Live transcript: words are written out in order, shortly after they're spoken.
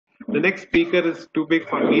The next speaker is too big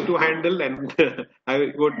for me to handle, and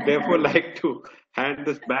I would therefore like to hand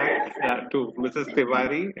this back to Mrs.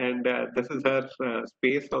 Tewari, and this is her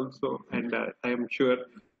space also, and I am sure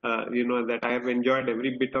that I have enjoyed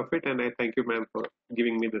every bit of it, and I thank you, ma'am, for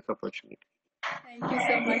giving me this opportunity. Thank you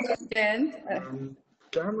so much, Jen.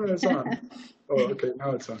 Camera is on. Oh, okay,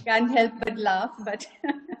 now it's on. Can't help but laugh, but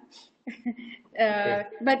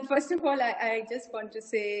but first of all, I just want to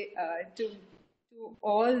say to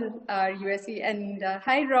all our USC and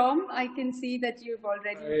hi Rom, I can see that you've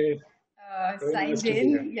already signed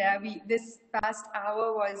in. Yeah, this past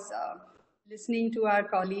hour was listening to our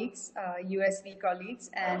colleagues, USV colleagues,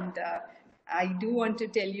 and I do want to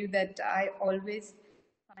tell you that I always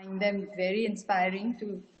find them very inspiring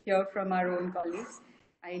to hear from our own colleagues.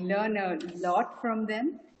 I learn a lot from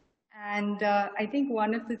them. And I think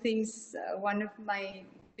one of the things, one of my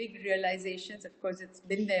big realizations, of course, it's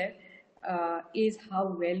been there, is how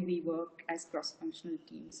well we work as cross-functional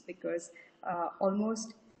teams, because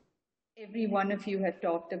almost every one of you have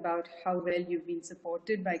talked about how well you've been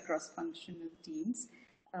supported by cross-functional teams.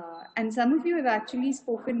 And some of you have actually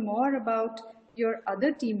spoken more about your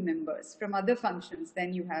other team members from other functions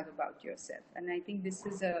than you have about yourself. And I think this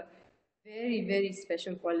is a very, very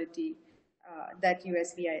special quality that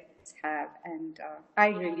USVIs have, and I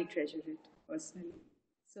really treasure it personally.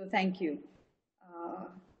 So thank you.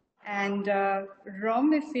 And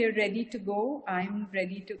Rom, if you're ready to go, I'm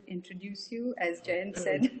ready to introduce you, as Jayan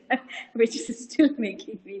said, which is still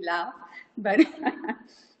making me laugh. But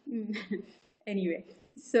anyway,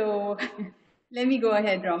 so let me go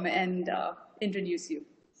ahead, Rom, and introduce you.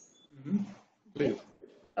 Please.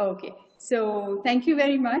 Okay, so thank you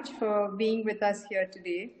very much for being with us here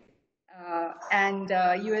today. And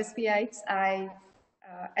USVIs,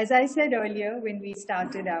 as I said earlier when we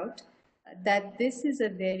started out, that this is a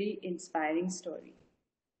very inspiring story.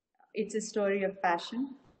 It's a story of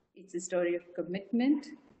passion. It's a story of commitment.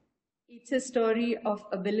 It's a story of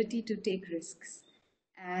ability to take risks.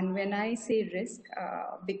 And when I say risk,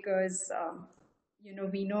 because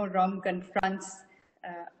we know Rom confronts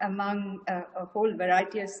among a whole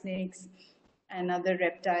variety of snakes and other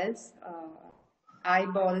reptiles,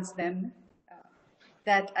 eyeballs them,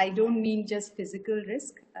 that I don't mean just physical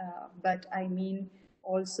risk, but I mean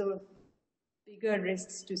also bigger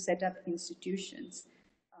risks to set up institutions,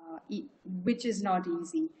 which is not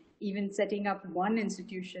easy. Even setting up one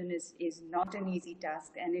institution is not an easy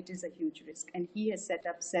task, and it is a huge risk. And he has set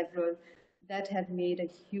up several that have made a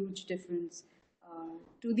huge difference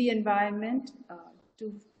to the environment,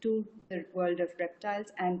 to the world of reptiles,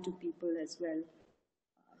 and to people as well.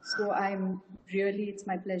 So it's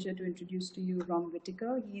my pleasure to introduce to you Rom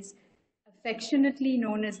Whitaker. He's affectionately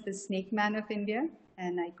known as the Snake Man of India,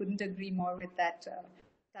 and I couldn't agree more with that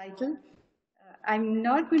title. I'm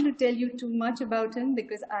not going to tell you too much about him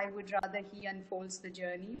because I would rather he unfolds the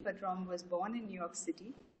journey, but Rom was born in New York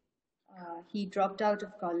City. He dropped out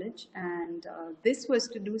of college, and this was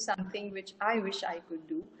to do something which I wish I could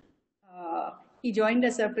do. He joined a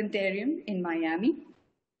serpentarium in Miami.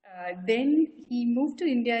 Then he moved to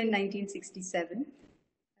India in 1967.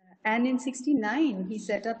 And in 1969, he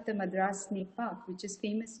set up the Madras Snake Park, which is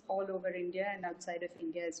famous all over India and outside of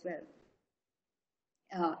India as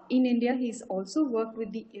well. In India, he's also worked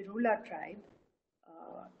with the Irula tribe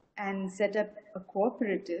and set up a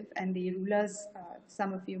cooperative. And the Irulas,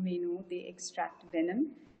 some of you may know, they extract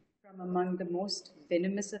venom from among the most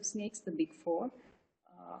venomous of snakes, the big four,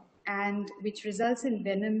 and which results in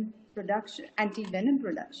venom production, anti-venom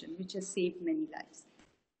production, which has saved many lives.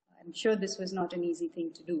 I'm sure this was not an easy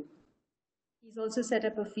thing to do. He's also set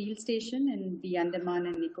up a field station in the Andaman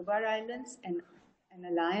and Nicobar Islands and an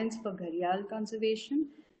alliance for gharial conservation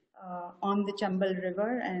on the Chambal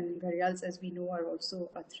River, and gharials, as we know, are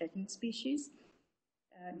also a threatened species.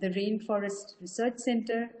 The Rainforest Research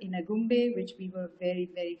Center in Agumbe, which we were very,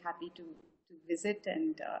 very happy to visit,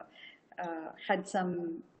 and had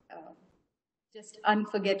some just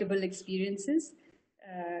unforgettable experiences.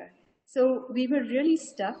 So we were really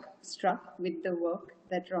struck with the work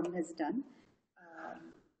that Rom has done.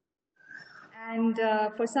 And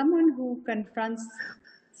for someone who confronts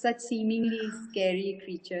such seemingly scary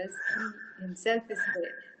creatures, he himself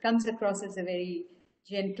comes across as a very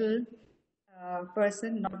gentle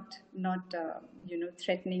person, not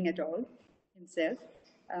threatening at all himself.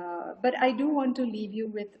 But I do want to leave you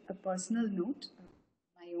with a personal note,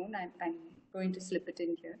 my own. I'm going to slip it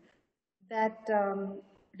in here, that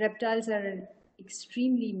reptiles are an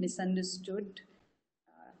extremely misunderstood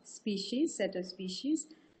set of species,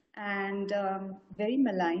 and very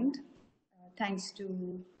maligned, thanks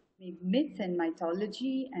to myth and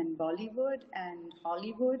mythology and Bollywood and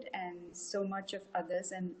Hollywood and so much of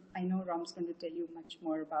others. And I know Rom's going to tell you much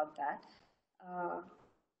more about that.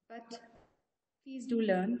 But please do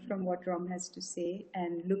learn from what Rom has to say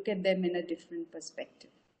and look at them in a different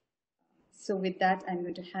perspective. So with that, I'm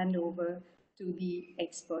going to hand over to the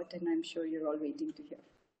expert, and I'm sure you're all waiting to hear.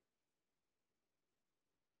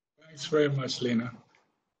 Thanks very much, Leena.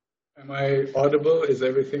 Am I audible? Is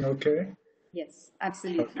everything okay? Yes,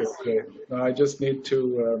 absolutely. Okay, great. Now I just need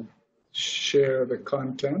to share the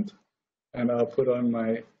content, and I'll put on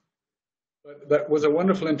my... But that was a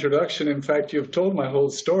wonderful introduction. In fact, you've told my whole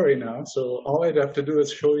story now, so all I'd have to do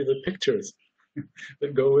is show you the pictures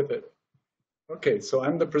that go with it. Okay, so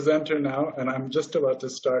I'm the presenter now, and I'm just about to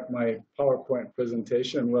start my PowerPoint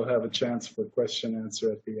presentation, and we'll have a chance for question and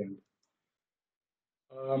answer at the end.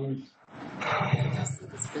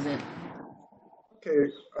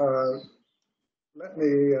 Okay, let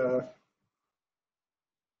me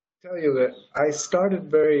tell you that I started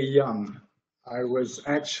very young. I was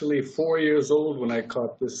actually 4 years old when I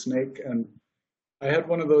caught this snake, and I had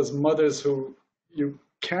one of those mothers who you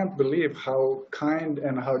can't believe how kind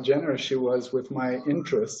and how generous she was with my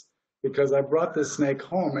interests, because I brought this snake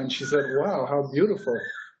home and she said, "Wow, how beautiful."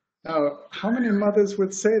 Now, how many mothers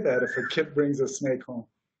would say that if a kid brings a snake home?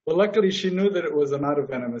 Well, luckily she knew that it was a not a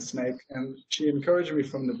venomous snake, and she encouraged me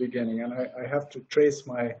from the beginning, and I have to trace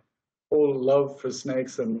my whole love for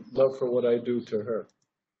snakes and love for what I do to her.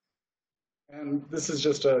 And this is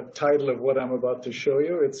just a title of what I'm about to show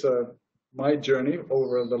you. It's my journey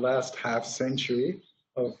over the last half century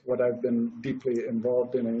of what I've been deeply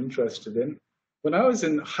involved in and interested in. When I was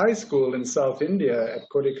in high school in South India at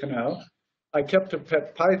Crocodile, I kept a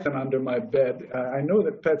pet python under my bed. I know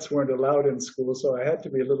that pets weren't allowed in school, so I had to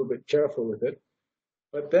be a little bit careful with it.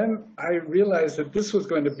 But then I realized that this was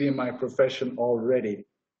going to be my profession already.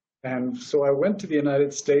 And so I went to the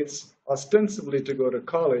United States ostensibly to go to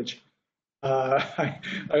college. I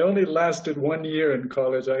only lasted 1 year in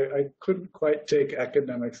college. I couldn't quite take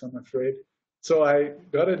academics, I'm afraid. So I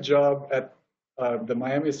got a job at the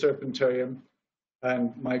Miami Serpentarium,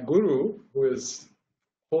 and my guru, who is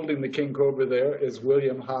holding the king cobra there, is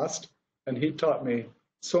William Haast, and he taught me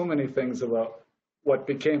so many things about what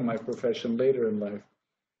became my profession later in life.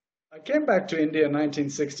 I came back to India in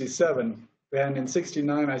 1967, and in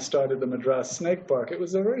 69 I started the Madras Snake Park. It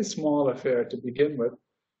was a very small affair to begin with,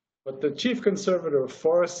 but the chief conservator of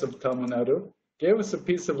forests of Tamil Nadu gave us a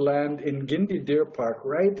piece of land in Gindi Deer Park,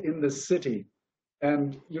 right in the city.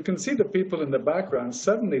 And you can see the people in the background.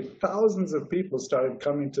 Suddenly, thousands of people started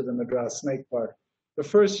coming to the Madras Snake Park. The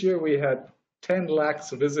first year we had 10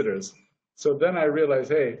 lakhs visitors. So then I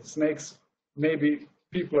realized, hey, snakes, maybe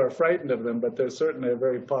people are frightened of them, but they're certainly a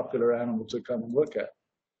very popular animal to come and look at.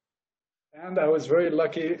 And I was very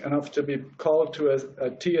lucky enough to be called to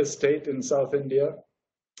a tea estate in South India,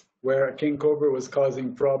 where a king cobra was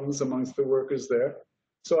causing problems amongst the workers there.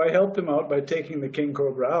 So I helped them out by taking the king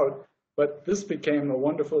cobra out, but this became a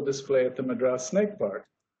wonderful display at the Madras Snake Park.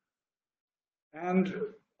 And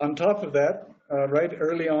on top of that, right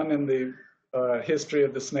early on in the history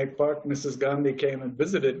of the snake park, Mrs. Gandhi came and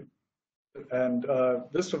visited, and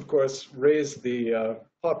this, of course, raised the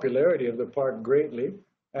popularity of the park greatly,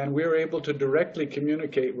 and we were able to directly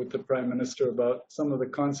communicate with the Prime Minister about some of the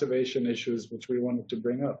conservation issues which we wanted to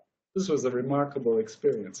bring up. This was a remarkable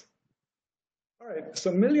experience. All right, so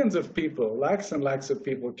millions of people, lakhs and lakhs of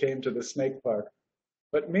people came to the snake park.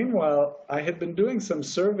 But meanwhile, I had been doing some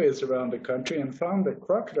surveys around the country and found that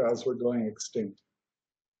crocodiles were going extinct.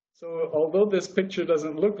 So although this picture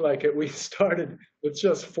doesn't look like it, we started with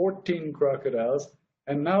just 14 crocodiles,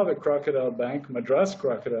 and now the Crocodile Bank, Madras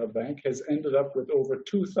Crocodile Bank, has ended up with over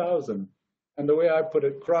 2,000. And the way I put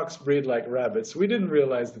it, crocs breed like rabbits. We didn't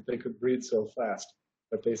realize that they could breed so fast,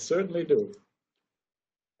 but they certainly do.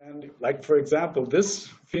 And like, for example, this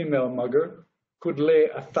female mugger could lay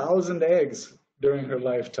 1,000 eggs during her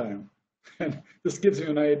lifetime. And this gives you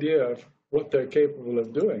an idea of what they're capable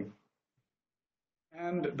of doing.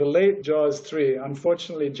 And the late Jaws 3,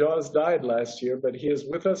 unfortunately, Jaws died last year, but he is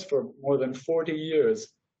with us for more than 40 years,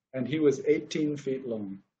 and he was 18 feet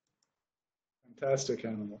long. Fantastic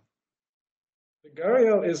animal. The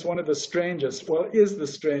gharial is one of the strangest, well, is the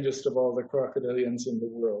strangest of all the crocodilians in the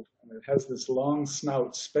world. And it has this long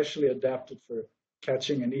snout, specially adapted for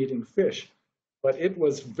catching and eating fish. But it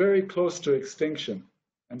was very close to extinction.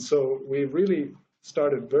 And so we really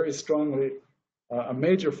started very strongly. A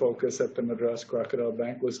major focus at the Madras Crocodile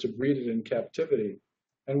Bank was to breed it in captivity.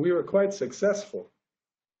 And we were quite successful.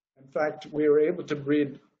 In fact, we were able to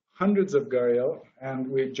breed hundreds of gharial, and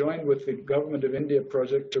we joined with the Government of India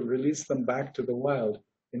project to release them back to the wild.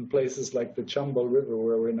 in places like the Chambal River,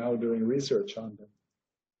 where we're now doing research on them.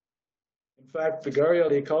 In fact, the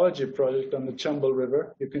gharial ecology project on the Chambal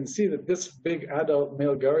River, you can see that this big adult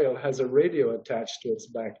male gharial has a radio attached to its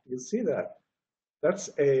back. You see that? That's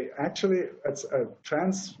that's a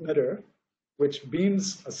transmitter which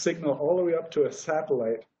beams a signal all the way up to a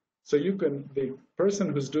satellite. So the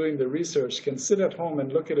person who's doing the research can sit at home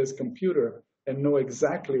and look at his computer and know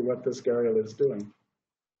exactly what this gharial is doing.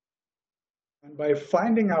 And by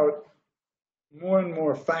finding out more and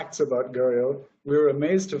more facts about gharial, we were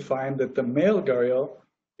amazed to find that the male gharial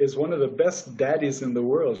is one of the best daddies in the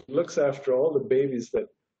world. He looks after all the babies that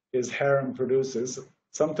his harem produces.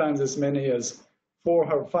 Sometimes as many as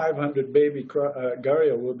 400 or 500 baby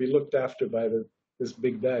gharial will be looked after by this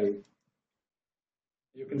big daddy.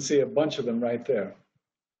 You can see a bunch of them right there,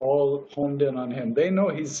 all honed in on him. They know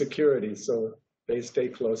he's security, so they stay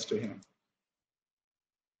close to him.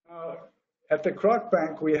 At the Croc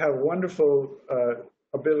Bank, we have wonderful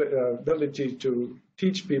ability to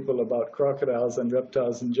teach people about crocodiles and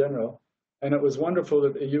reptiles in general. And it was wonderful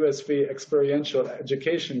that the USV Experiential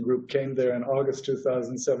Education Group came there in August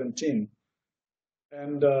 2017.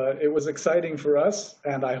 And it was exciting for us,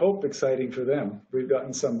 and I hope exciting for them. We've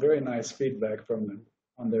gotten some very nice feedback from them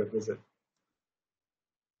on their visit.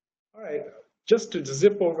 All right, just to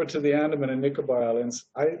zip over to the Andaman and Nicobar Islands,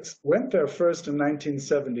 I went there first in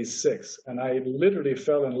 1976, and I literally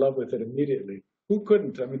fell in love with it immediately. Who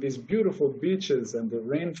couldn't? I mean, these beautiful beaches and the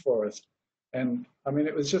rainforest. And I mean,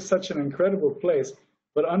 it was just such an incredible place,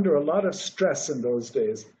 but under a lot of stress in those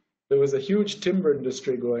days. There was a huge timber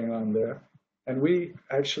industry going on there, and we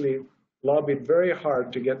actually lobbied very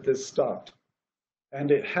hard to get this stopped. And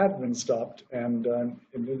it had been stopped, and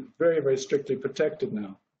it is very, very strictly protected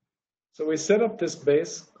now. So we set up this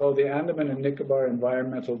base called the Andaman and Nicobar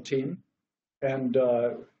Environmental Team, and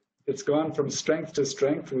it's gone from strength to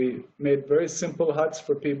strength. We made very simple huts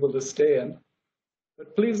for people to stay in.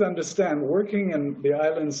 But please understand, working in the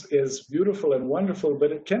islands is beautiful and wonderful,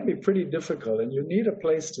 but it can be pretty difficult, and you need a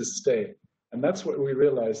place to stay. And that's what we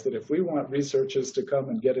realized, that if we want researchers to come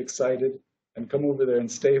and get excited and come over there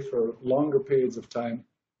and stay for longer periods of time,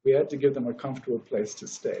 we had to give them a comfortable place to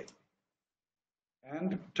stay.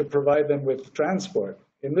 And to provide them with transport.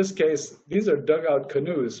 In this case, these are dugout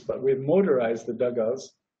canoes, but we've motorized the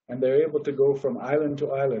dugouts, and they're able to go from island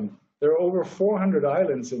to island. There are over 400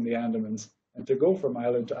 islands in the Andamans, and to go from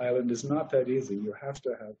island to island is not that easy. You have to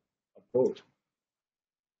have a boat.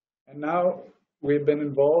 And now we've been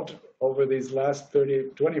involved over these last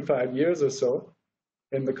 25 years or so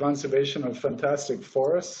in the conservation of fantastic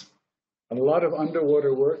forests, and a lot of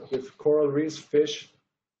underwater work with coral reefs, fish,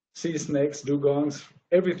 sea snakes, dugongs,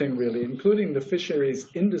 everything really, including the fisheries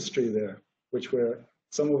industry there, which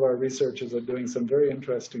some of our researchers are doing some very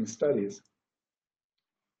interesting studies.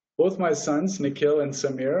 Both my sons, Nikhil and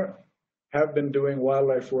Samir, have been doing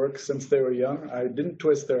wildlife work since they were young. I didn't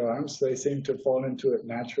twist their arms. They seem to fall into it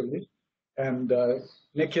naturally. And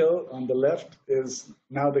Nikhil, on the left, is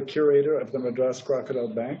now the curator of the Madras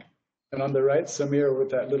Crocodile Bank. And on the right, Samir, with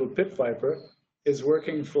that little pit viper, is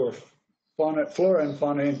working for Flora and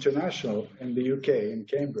Fauna International in the UK, in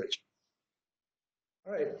Cambridge.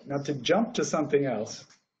 All right, now to jump to something else,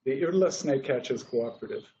 the Irla Snake Catchers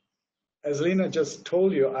Cooperative. As Leena just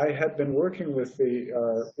told you, I had been working with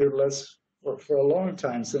the Irlas for a long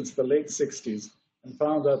time, since the late 60s, and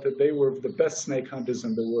found out that they were the best snake hunters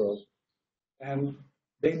in the world. And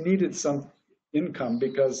they needed some income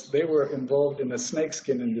because they were involved in the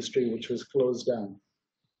snakeskin industry, which was closed down.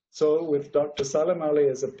 So with Dr. Salim Ali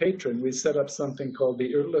as a patron, we set up something called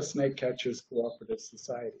the Irla Snake Catchers Cooperative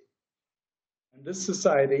Society. And this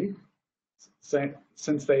society,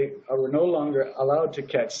 since they were no longer allowed to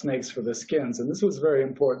catch snakes for the skins, and this was very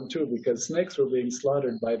important too, because snakes were being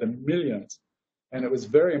slaughtered by the millions, and it was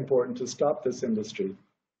very important to stop this industry.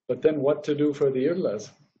 But then what to do for the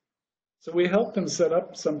Irlas? So we helped them set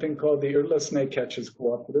up something called the Irla Snake Catchers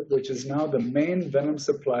Cooperative, which is now the main venom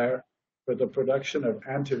supplier for the production of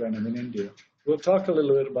antivenom in India. We'll talk a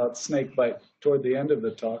little bit about snakebite toward the end of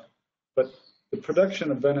the talk, but the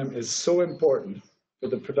production of venom is so important for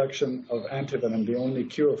the production of antivenom, the only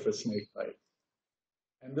cure for snakebite.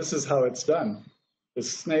 And this is how it's done.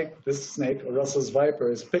 This snake, a Russell's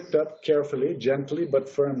viper, is picked up carefully, gently but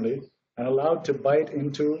firmly, and allowed to bite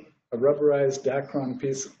into a rubberized Dacron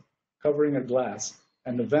piece covering a glass.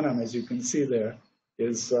 And the venom, as you can see there,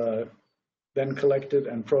 is then collected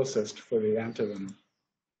and processed for the antivenom.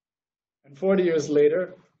 And 40 years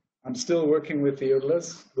later, I'm still working with the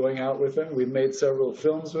Irlas, going out with them. We've made several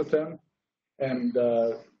films with them, and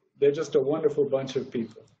they're just a wonderful bunch of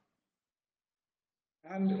people.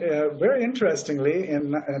 And very interestingly,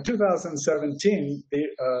 in 2017,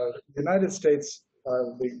 the United States,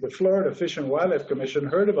 the Florida Fish and Wildlife Commission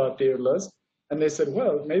heard about the IRLAs, and they said,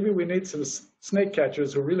 well, maybe we need some snake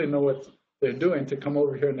catchers who really know what they're doing to come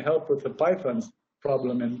over here and help with the pythons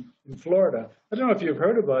problem in Florida. I don't know if you've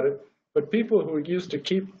heard about it, but people who used to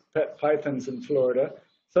keep pet pythons in Florida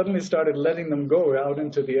suddenly started letting them go out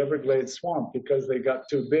into the Everglades swamp because they got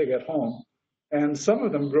too big at home. And some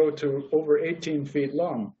of them grow to over 18 feet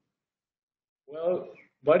long. Well,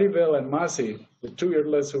 Buddyville and Masi, the two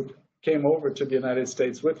IRLAs who came over to the United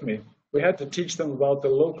States with me, we had to teach them about the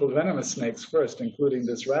local venomous snakes first, including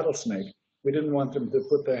this rattlesnake. We didn't want them to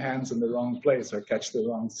put their hands in the wrong place or catch the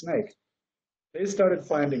wrong snake. They started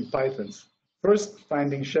finding pythons, first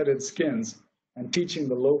finding shedded skins and teaching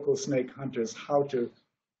the local snake hunters how to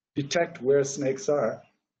detect where snakes are.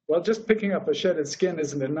 Well, just picking up a shedded skin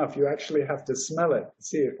isn't enough. You actually have to smell it,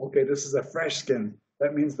 see, okay, this is a fresh skin.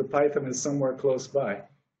 That means the python is somewhere close by.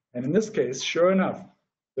 And in this case, sure enough,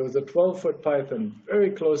 there was a 12-foot python very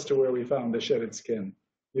close to where we found the shedded skin.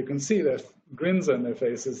 You can see the grins on their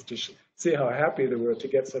faces to see how happy they were to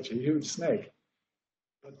get such a huge snake.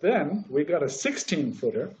 But then we got a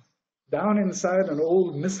 16-footer down inside an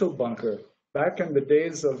old missile bunker. Back in the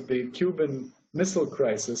days of the Cuban Missile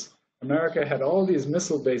Crisis, America had all these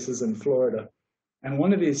missile bases in Florida, and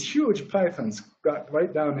one of these huge pythons got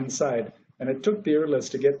right down inside, and it took the IRLAs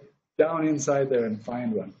to get down inside there and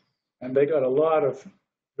find one. And they got a lot of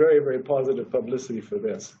very, very positive publicity for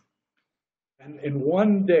this. And in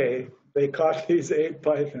one day, they caught these 8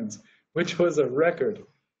 pythons, which was a record.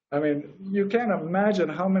 I mean, you can't imagine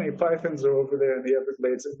how many pythons are over there in the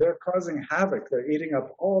Everglades. They're causing havoc. They're eating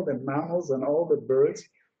up all the mammals and all the birds.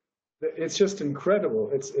 It's just incredible.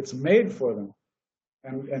 It's made for them.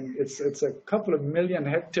 And it's a couple of million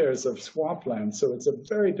hectares of swampland, so it's a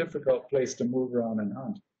very difficult place to move around and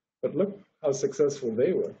hunt. But look how successful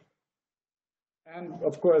they were. And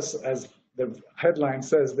of course, as the headline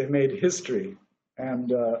says, they made history.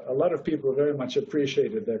 And a lot of people very much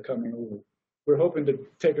appreciated their coming over. We're hoping to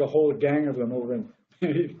take a whole gang of them over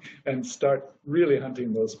and start really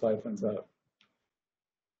hunting those pythons out.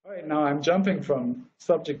 All right, now I'm jumping from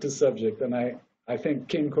subject to subject, and I think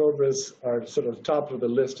king cobras are sort of top of the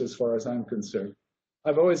list as far as I'm concerned.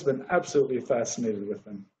 I've always been absolutely fascinated with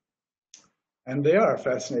them. And they are a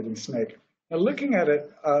fascinating snake. Now, looking at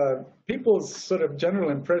it, people's sort of general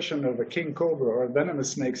impression of a king cobra or venomous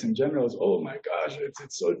snakes in general is, oh my gosh,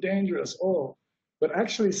 it's so dangerous, oh. But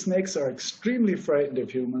actually, snakes are extremely frightened of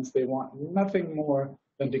humans. They want nothing more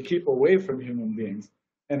than to keep away from human beings.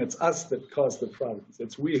 And it's us that cause the problems.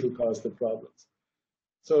 It's we who cause the problems.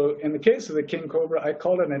 So in the case of the king cobra, I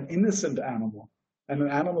call it an innocent animal, and an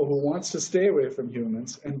animal who wants to stay away from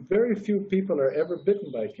humans. And very few people are ever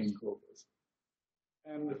bitten by king cobras.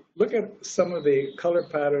 And look at some of the color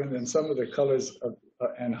pattern and some of the colors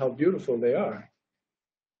and how beautiful they are.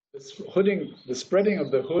 The spreading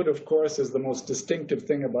of the hood, of course, is the most distinctive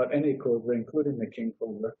thing about any cobra, including the king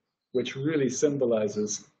cobra, which really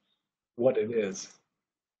symbolizes what it is.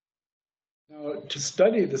 Now, to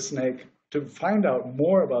study the snake, to find out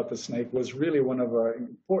more about the snake was really one of our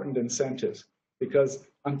important incentives, because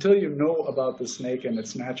until you know about the snake and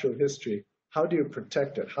its natural history, how do you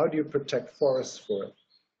protect it? How do you protect forests for it?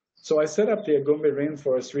 So I set up the Agumbe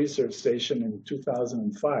Rainforest Research Station in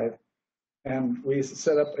 2005, and we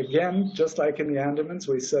set up, again, just like in the Andamans,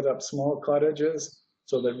 we set up small cottages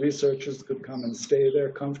so that researchers could come and stay there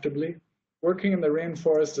comfortably. Working in the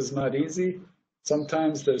rainforest is not easy.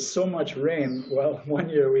 Sometimes there's so much rain. Well, one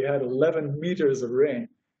year we had 11 meters of rain.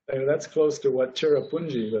 That's close to what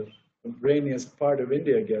Cherrapunji, the rainiest part of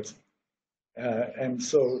India, gets. And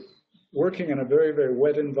so working in a very, very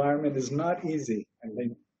wet environment is not easy.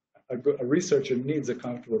 And a researcher needs a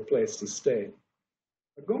comfortable place to stay.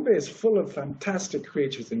 Agumbe is full of fantastic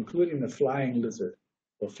creatures, including the flying lizard,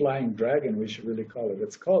 or flying dragon, we should really call it.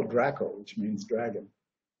 It's called Draco, which means dragon.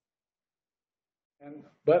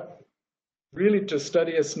 But really, to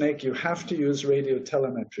study a snake, you have to use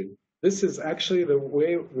radiotelemetry. This is actually the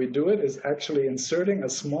way we do it, is actually inserting a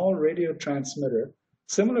small radio transmitter,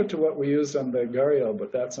 similar to what we used on the gharial,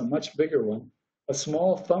 but that's a much bigger one. A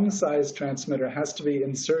small thumb-sized transmitter has to be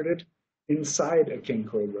inserted inside a king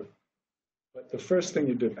cobra. But the first thing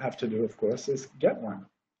you have to do, of course, is get one.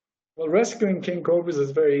 Well, rescuing king cobras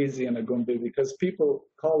is very easy in Agumbe because people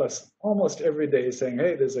call us almost every day saying,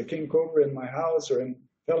 hey, there's a king cobra in my house or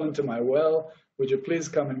fell into my well. Would you please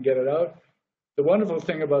come and get it out? The wonderful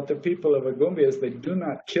thing about the people of Agumbe is they do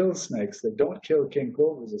not kill snakes. They don't kill king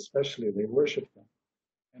cobras especially. They worship them.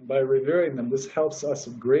 And by revering them, this helps us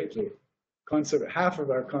greatly. Half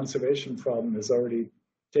of our conservation problem is already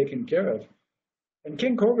taken care of. And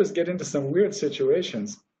king cobras get into some weird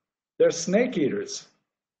situations. They're snake eaters,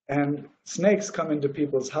 and snakes come into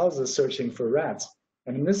people's houses searching for rats.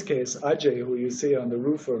 And in this case, Ajay, who you see on the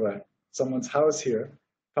roof of someone's house here,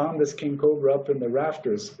 found this king cobra up in the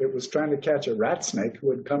rafters. It was trying to catch a rat snake who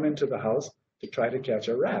had come into the house to try to catch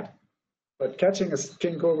a rat. But catching a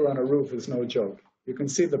king cobra on a roof is no joke. You can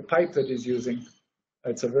see the pipe that he's using.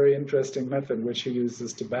 It's a very interesting method which he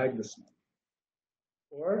uses to bag the snake.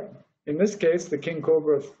 Or, in this case, the king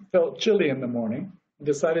cobra felt chilly in the morning and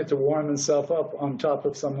decided to warm himself up on top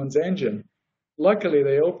of someone's engine. Luckily,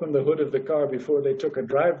 they opened the hood of the car before they took a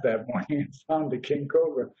drive that morning and found the king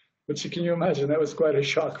cobra. But can you imagine, that was quite a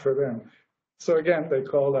shock for them. So again, they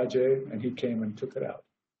called Ajay, and he came and took it out.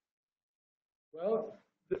 Well,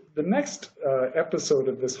 the next episode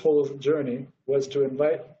of this whole journey was to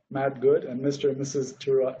invite Matt Good and Mr. and Mrs.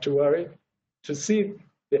 Tewari to see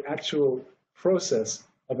the actual process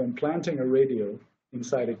of implanting a radio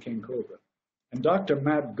inside a king cobra. And Dr.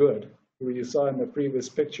 Matt Good, who you saw in the previous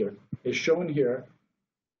picture, is shown here.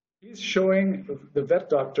 He's showing the vet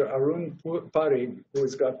doctor, Arun Pari,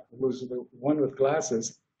 who's the one with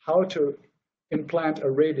glasses, how to implant a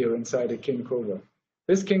radio inside a king cobra.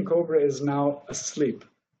 This king cobra is now asleep.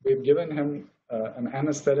 We've given him an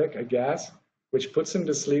anesthetic, a gas, which puts him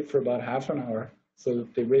to sleep for about half an hour so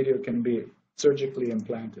that the radio can be surgically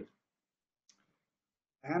implanted.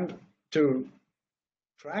 And to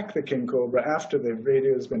track the king cobra after the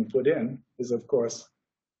radio has been put in is, of course,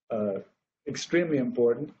 extremely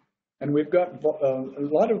important. And we've got a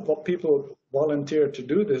lot of people volunteer to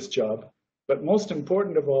do this job, but most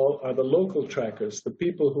important of all are the local trackers, the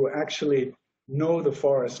people who actually know the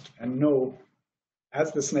forest and know,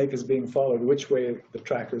 as the snake is being followed, which way the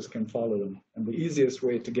trackers can follow them and the easiest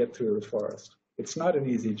way to get through the forest. It's not an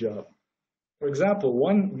easy job. For example,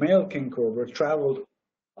 one male king cobra traveled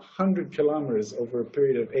 100 kilometers over a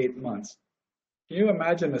period of 8 months. Can you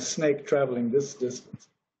imagine a snake traveling this distance?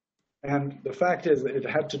 And the fact is that it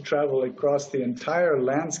had to travel across the entire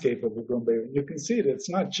landscape of the Gombe. You can see that it's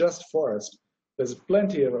not just forest. There's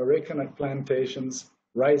plenty of areca plantations,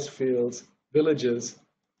 rice fields, villages,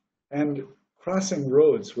 and crossing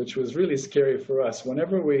roads, which was really scary for us.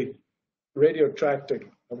 Whenever we radio tracked it,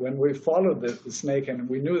 when we followed the snake and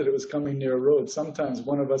we knew that it was coming near a road, sometimes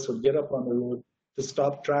one of us would get up on the road to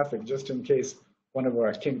stop traffic just in case one of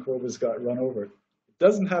our king cobras got run over. It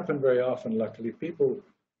doesn't happen very often, luckily. People,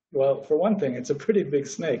 well, for one thing, it's a pretty big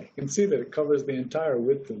snake. You can see that it covers the entire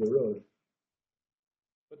width of the road.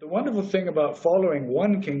 But the wonderful thing about following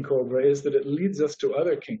one king cobra is that it leads us to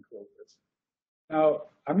other king cobras. Now,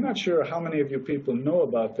 I'm not sure how many of you people know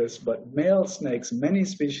about this, but male snakes, many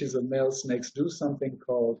species of male snakes do something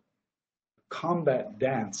called combat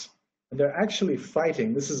dance. And they're actually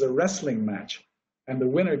fighting. This is a wrestling match, and the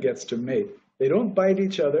winner gets to mate. They don't bite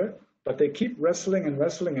each other, but they keep wrestling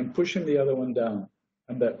and pushing the other one down.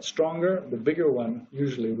 And the stronger, the bigger one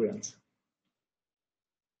usually wins.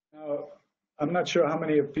 Now, I'm not sure how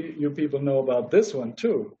many of you people know about this one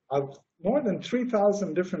too. Of more than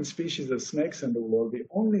 3,000 different species of snakes in the world, the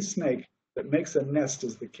only snake that makes a nest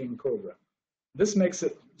is the king cobra. This makes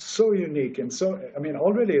it so unique, and so, I mean,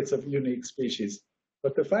 already it's a unique species,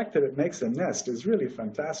 but the fact that it makes a nest is really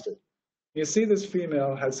fantastic. You see, this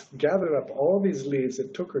female has gathered up all these leaves.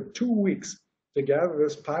 It took her 2 weeks to gather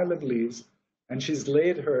this pile of leaves, and she's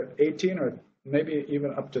laid her 18 or maybe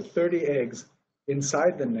even up to 30 eggs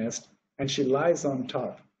inside the nest, and she lies on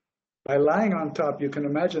top. By lying on top, you can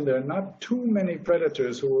imagine there are not too many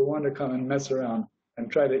predators who will want to come and mess around and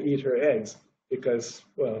try to eat her eggs because,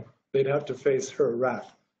 well, they'd have to face her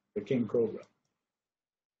wrath, the king cobra.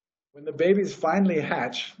 When the babies finally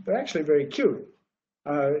hatch, they're actually very cute.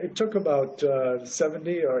 It took about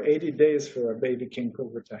 70 or 80 days for a baby king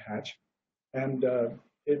cobra to hatch. And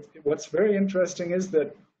what's very interesting is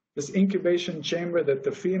that this incubation chamber that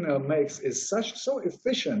the female makes is so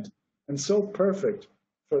efficient and so perfect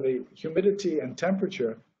for the humidity and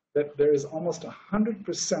temperature that there is almost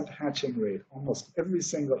 100% hatching rate. Almost every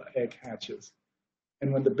single egg hatches.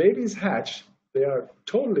 And when the babies hatch, they are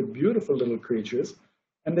totally beautiful little creatures,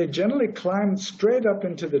 and they generally climb straight up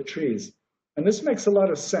into the trees. And this makes a lot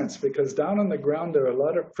of sense because down on the ground there are a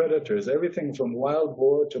lot of predators, everything from wild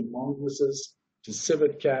boar to mongooses to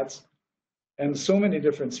civet cats, and so many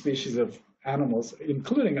different species of animals,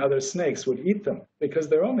 including other snakes, would eat them because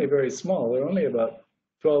they're only very small. They're only about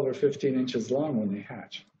 12 or 15 inches long when they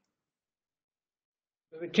hatch.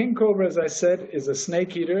 The king cobra, as I said, is a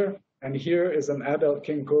snake eater, and here is an adult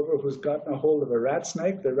king cobra who's gotten a hold of a rat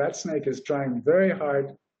snake. The rat snake is trying very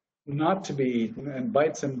hard not to be eaten and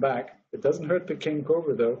bites him back. It doesn't hurt the king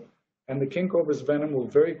cobra though, and the king cobra's venom will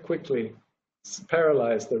very quickly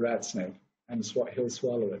paralyze the rat snake, and he'll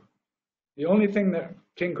swallow it. The only thing that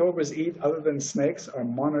king cobras eat other than snakes are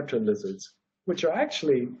monitor lizards, which are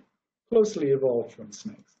actually closely evolved from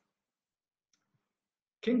snakes.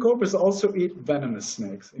 King cobras also eat venomous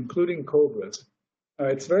snakes, including cobras.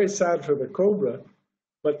 It's very sad for the cobra,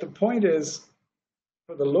 but the point is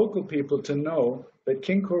for the local people to know that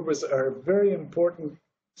king cobras are a very important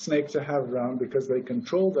snake to have around because they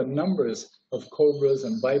control the numbers of cobras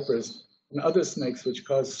and vipers and other snakes which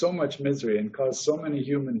cause so much misery and cause so many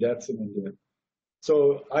human deaths in India.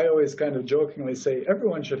 So I always kind of jokingly say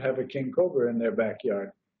everyone should have a king cobra in their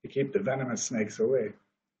backyard to keep the venomous snakes away.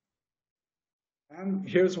 And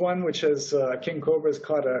here's one which has king cobra's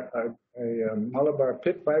caught a Malabar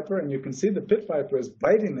pit viper, and you can see the pit viper is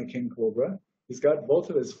biting the king cobra. He's got both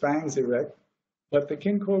of his fangs erect, but the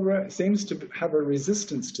king cobra seems to have a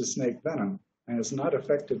resistance to snake venom and is not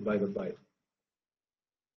affected by the bite.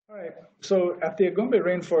 All right, so at the Agumbe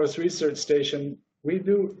Rainforest Research Station, we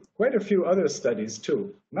do quite a few other studies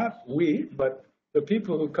too. Not we, but the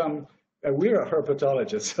people who come, we're a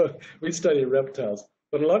herpetologist, so we study reptiles.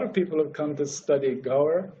 But a lot of people have come to study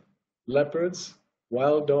gaur, leopards,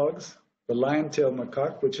 wild dogs, the lion-tailed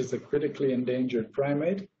macaque, which is a critically endangered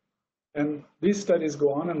primate. And these studies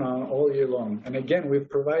go on and on all year long. And again, we've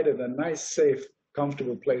provided a nice, safe,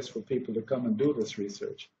 comfortable place for people to come and do this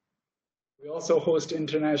research. We also host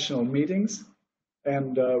international meetings,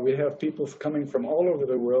 and we have people coming from all over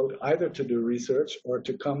the world, either to do research or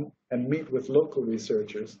to come and meet with local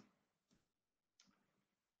researchers.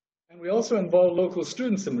 And we also involve local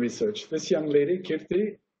students in research. This young lady,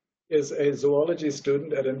 Kirti, is a zoology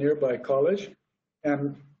student at a nearby college.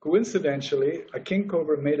 And coincidentally, a king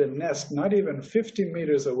cobra made a nest not even 50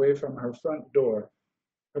 meters away from her front door.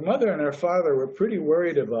 Her mother and her father were pretty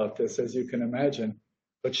worried about this, as you can imagine.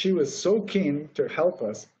 But she was so keen to help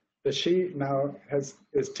us that she now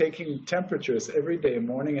is taking temperatures every day,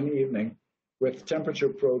 morning and evening, with temperature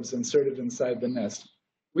probes inserted inside the nest.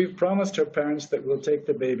 We've promised her parents that we'll take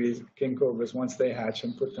the babies, king cobras, once they hatch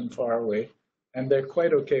and put them far away. And they're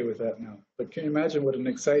quite okay with that now. But can you imagine what an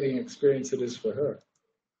exciting experience it is for her?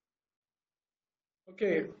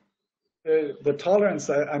 Okay, the tolerance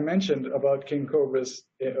I mentioned about king cobras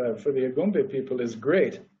for the Agumbe people is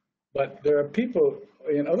great. But there are people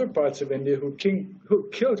in other parts of India who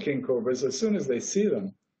kill king cobras as soon as they see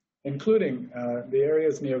them, including the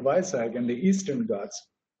areas near Vizag and the Eastern Ghats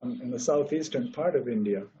in the southeastern part of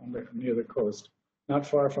India, near the coast, not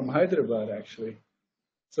far from Hyderabad, actually.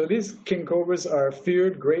 So these king cobras are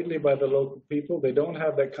feared greatly by the local people. They don't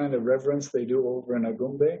have that kind of reverence they do over in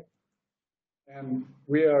Agumbe. And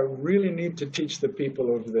we really need to teach the people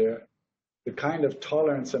over there the kind of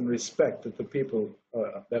tolerance and respect that the people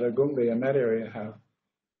that Agumbe in that area have.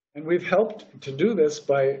 And we've helped to do this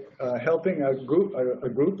by helping a group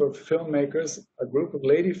of filmmakers, a group of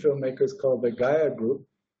lady filmmakers called the Gaia Group,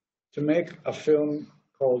 to make a film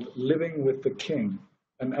called Living with the King.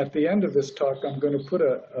 And at the end of this talk, I'm going to put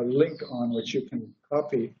a link on which you can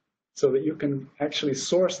copy so that you can actually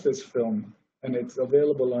source this film, and it's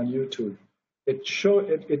available on YouTube.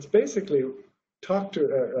 It's basically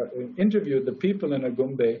interviewed the people in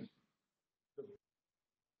Agumbe,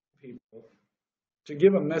 to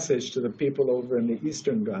give a message to the people over in the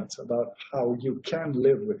Eastern Ghats about how you can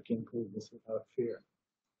live with king cobras without fear.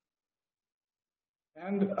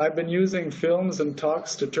 And I've been using films and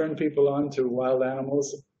talks to turn people on to wild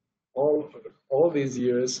animals all these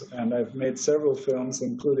years, and I've made several films,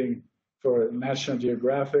 including for National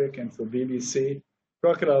Geographic and for BBC.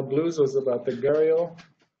 Crocodile Blues was about the gharial.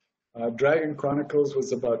 Dragon Chronicles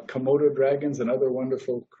was about Komodo dragons and other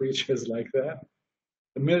wonderful creatures like that.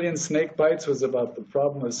 The Million Snake Bites was about the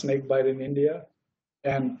problem of snakebite in India.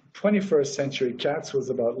 And 21st Century Cats was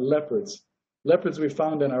about leopards. Leopards we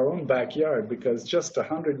found in our own backyard because just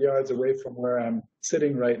 100 yards away from where I'm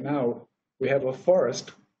sitting right now, we have a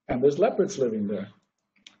forest and there's leopards living there.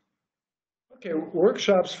 Okay,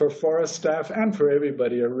 workshops for forest staff and for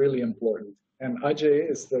everybody are really important. And Ajay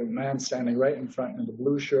is the man standing right in front in the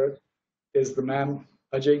blue shirt, is the man,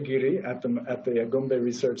 Ajay Giri, at the Agumbe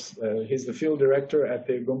Research. He's the field director at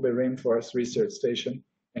the Agumbe Rainforest Research Station,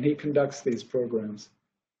 and he conducts these programs.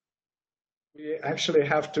 We actually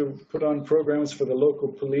have to put on programs for the local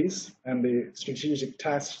police and the strategic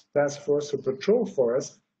task force who patrol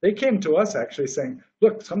forests. They came to us actually saying,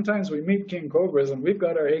 look, sometimes we meet king cobras and we've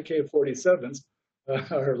got our AK-47s,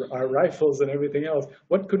 our rifles and everything else.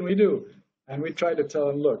 What can we do? And we try to tell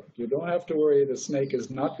them, look, you don't have to worry. The snake is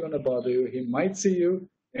not going to bother you. He might see you.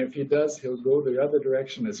 And if he does, he'll go the other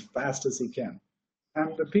direction as fast as he can.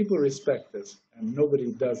 And the people respect this, and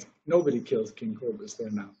nobody kills king cobras there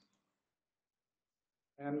now.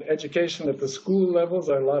 And education at the school levels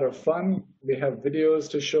are a lot of fun. We have videos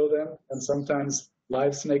to show them, and sometimes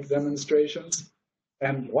live snake demonstrations.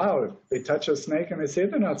 And wow, they touch a snake and they say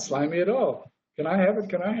they're not slimy at all. Can I have it?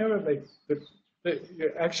 Can I have it?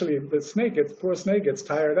 Actually, the snake, poor snake gets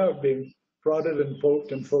tired out being prodded and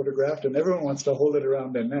poked and photographed, and everyone wants to hold it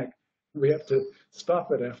around their neck. We have to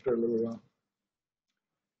stop it after a little while.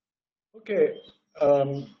 Okay,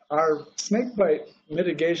 our snakebite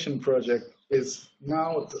mitigation project is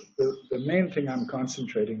now the main thing I'm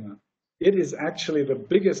concentrating on. It is actually the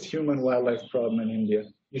biggest human-wildlife problem in India.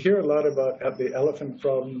 You hear a lot about the elephant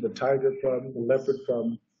problem, the tiger problem, the leopard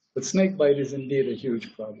problem, but snakebite is indeed a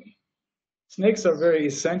huge problem. Snakes are very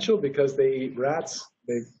essential because they eat rats.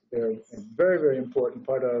 They're a very, very important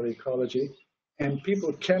part of our ecology, and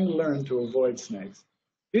people can learn to avoid snakes.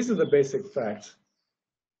 These are the basic facts.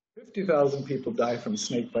 50,000 people die from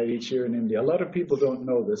snakebite each year in India. A lot of people don't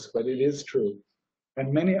know this, but it is true.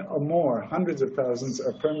 And many more, hundreds of thousands,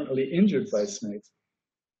 are permanently injured by snakes.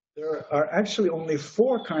 There are actually only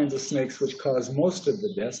 4 kinds of snakes which cause most of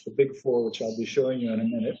the deaths, the big 4, which I'll be showing you in a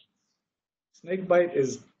minute. Snakebite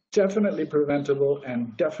is definitely preventable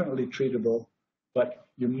and definitely treatable, but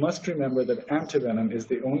you must remember that antivenom is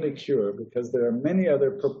the only cure, because there are many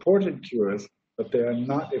other purported cures, but they are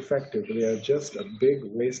not effective. They are just a big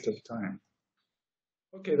waste of time.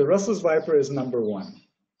 Okay, the Russell's viper is number 1.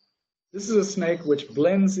 This is a snake which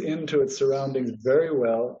blends into its surroundings very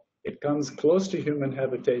well. It comes close to human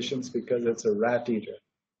habitations because it's a rat eater.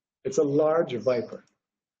 It's a large viper.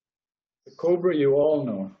 The cobra you all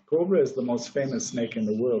know. Cobra is the most famous snake in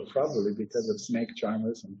the world, probably because of snake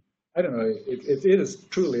charmers. And I don't know, it is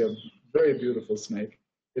truly a very beautiful snake.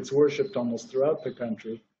 It's worshipped almost throughout the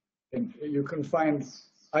country. And you can find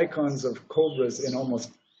icons of cobras in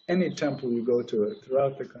almost any temple you go to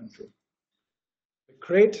throughout the country. The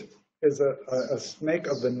krait is a snake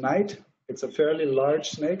of the night. It's a fairly large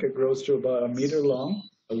snake. It grows to about 1 meter long,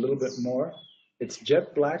 a little bit more. It's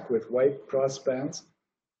jet black with white cross bands,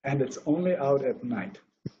 and it's only out at night.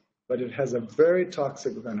 But it has a very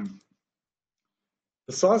toxic venom.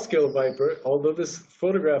 The sawscale viper, although this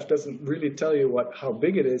photograph doesn't really tell you how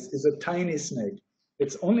big it is a tiny snake.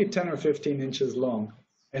 It's only 10 or 15 inches long,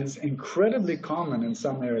 and it's incredibly common in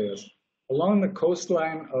some areas. Along the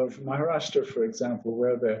coastline of Maharashtra, for example,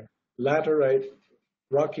 where the laterite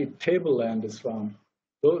rocky tableland is found,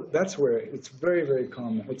 that's where it's very, very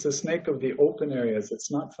common. It's a snake of the open areas. It's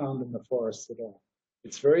not found in the forests at all.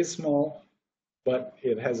 It's very small, but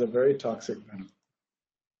it has a very toxic venom.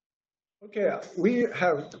 Okay, we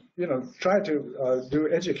have, tried to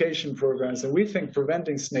do education programs, and we think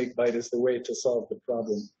preventing snakebite is the way to solve the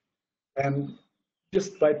problem. And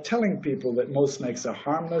just by telling people that most snakes are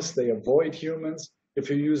harmless, they avoid humans.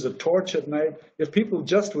 If you use a torch at night, if people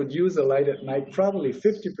just would use a light at night, probably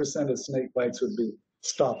 50% of snake bites would be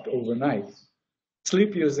stopped overnight.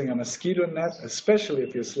 Sleep using a mosquito net, especially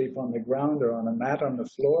if you sleep on the ground or on a mat on the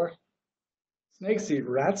floor. Snakes eat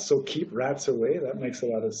rats, so keep rats away. That makes a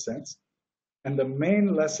lot of sense. And the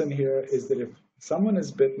main lesson here is that if someone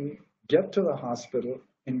is bitten, get to the hospital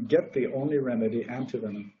and get the only remedy,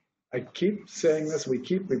 antivenom. I keep saying this, we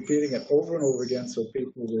keep repeating it over and over again so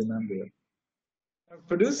people remember it.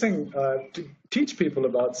 To teach people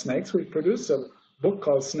about snakes, we produced a book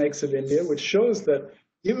called Snakes of India, which shows that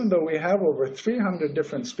even though we have over 300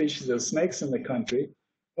 different species of snakes in the country,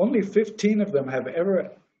 only 15 of them have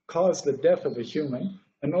ever caused the death of a human,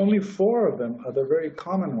 and only 4 of them are the very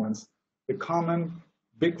common ones, the common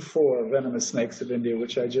big 4 venomous snakes of India,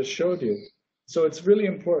 which I just showed you. So it's really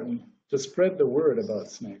important to spread the word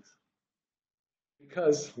about snakes.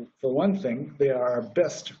 Because, for one thing, they are our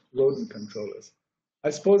best rodent controllers. I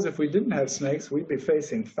suppose if we didn't have snakes, we'd be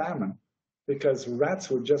facing famine, because rats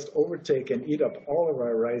would just overtake and eat up all of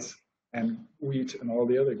our rice and wheat and all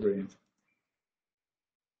the other grains.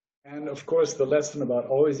 And of course, the lesson about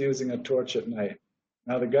always using a torch at night.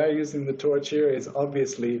 Now, the guy using the torch here is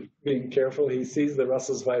obviously being careful. He sees the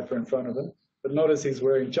Russell's viper in front of him, but notice he's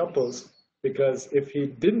wearing chappals, because if he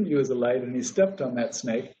didn't use a light and he stepped on that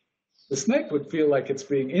snake, the snake would feel like it's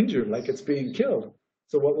being injured, like it's being killed.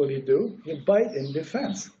 So what will he do? He'll bite in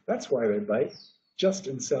defense. That's why they bite, just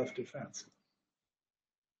in self-defense.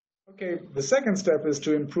 Okay, the second step is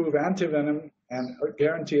to improve antivenom and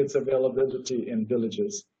guarantee its availability in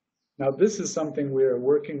villages. Now, this is something we're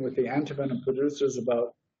working with the antivenom producers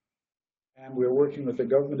about, and we're working with the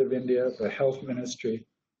government of India, the health ministry,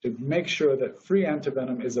 to make sure that free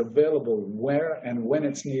antivenom is available where and when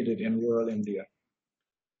it's needed in rural India.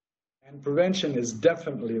 And prevention is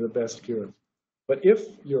definitely the best cure. But if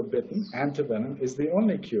you're bitten, antivenom is the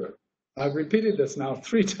only cure. I've repeated this now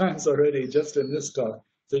 3 times already just in this talk.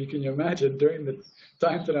 So you can imagine during the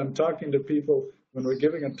time that I'm talking to people, when we're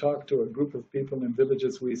giving a talk to a group of people in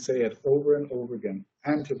villages, we say it over and over again,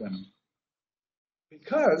 antivenom.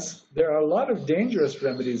 Because there are a lot of dangerous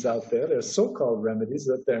remedies out there. They're so-called remedies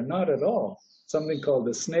that they're not at all. Something called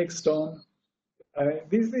the snake stone.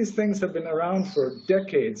 These things have been around for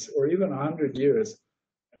decades or even 100 years.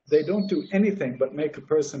 They don't do anything but make a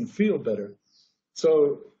person feel better.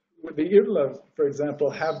 So the Irla, for example,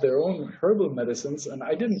 have their own herbal medicines, and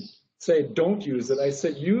I didn't say don't use it. I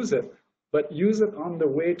said use it, but use it on the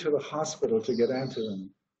way to the hospital to get antivenom.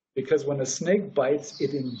 Because when a snake bites,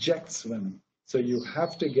 it injects venom. So you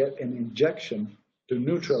have to get an injection to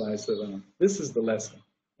neutralize the venom. This is the lesson.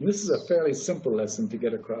 And this is a fairly simple lesson to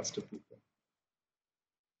get across to people.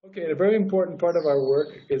 Okay, a very important part of our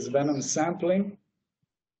work is venom sampling.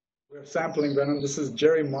 We're sampling venom. This is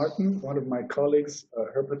Jerry Martin, one of my colleagues, a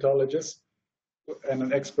herpetologist and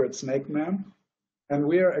an expert snake man. And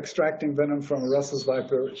we are extracting venom from a Russell's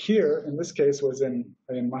viper. Here, in this case, was in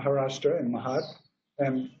Maharashtra, in Mahad.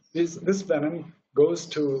 And this venom goes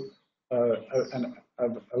to a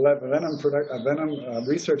venom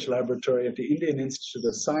research laboratory at the Indian Institute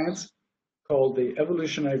of Science called the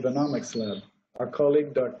Evolutionary Venomics Lab. Our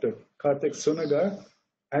colleague, Dr. Karthik Sunagar,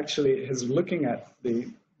 actually is looking at the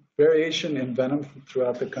variation in venom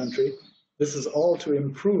throughout the country. This is all to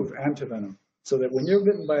improve antivenom, so that when you're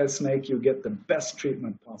bitten by a snake, you get the best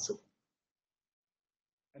treatment possible.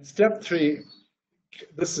 And step 3,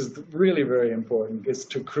 this is really very important, is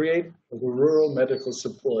to create rural medical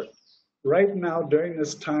support. Right now, during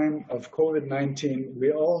this time of COVID-19,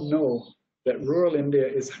 we all know that rural India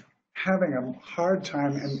is having a hard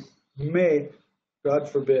time and may, God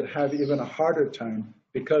forbid, have even a harder time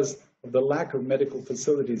because of the lack of medical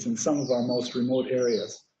facilities in some of our most remote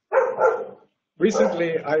areas.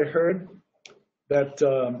 Recently, I heard that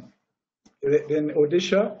in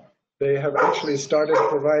Odisha, they have actually started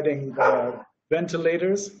providing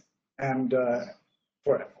ventilators and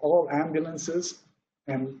for all ambulances,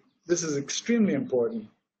 and this is extremely important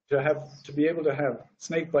to be able to have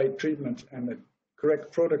snakebite treatment and the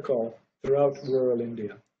correct protocol throughout rural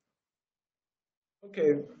India.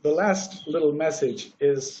 Okay, the last little message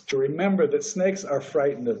is to remember that snakes are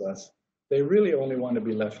frightened of us. They really only want to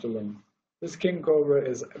be left alone. This king cobra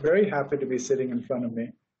is very happy to be sitting in front of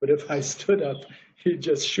me, but if I stood up, he'd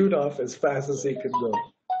just shoot off as fast as he could go.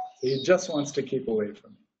 He just wants to keep away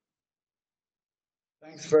from me.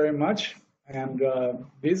 Thanks very much. And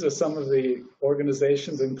these are some of the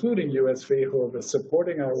organizations, including USV, who are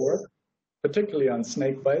supporting our work, particularly on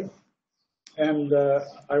snakebite. And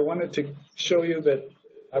I wanted to show you that,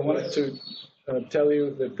 I wanted to tell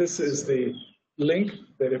you that this is the link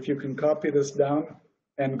that if you can copy this down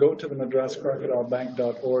and go to the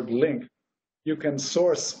madrascrocodilebank.org link, you can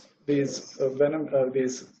source these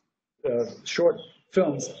short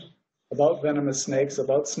films about venomous snakes,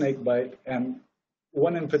 about snakebite, and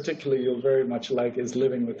one in particular you'll very much like is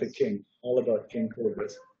Living with the King, all about king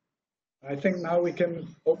cobras. I think now we can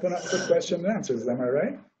open up for question and answers, am I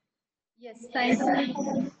right? Yes, thank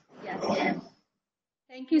you. Yes.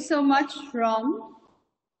 Thank you so much, Rom.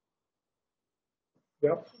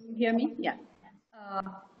 Yep. Can you hear me? Yeah.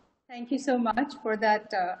 Thank you so much for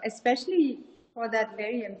that, especially for that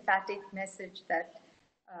very emphatic message that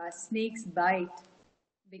snakes bite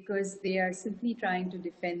because they are simply trying to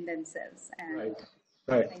defend themselves. And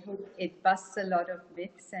right. I hope it busts a lot of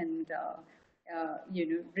myths and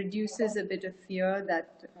reduces a bit of fear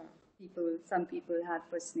that some people have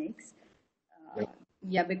for snakes.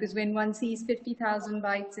 Yeah, because when one sees 50,000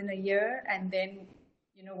 bites in a year and then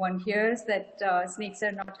one hears that snakes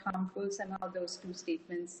are not harmful, somehow those two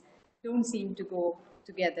statements don't seem to go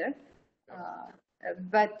together.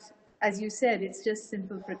 But as you said, it's just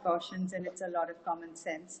simple precautions and it's a lot of common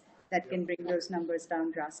sense that can bring those numbers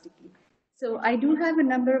down drastically. So I do have a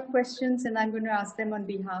number of questions and I'm going to ask them on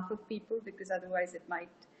behalf of people because otherwise it might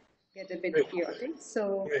get a bit chaotic.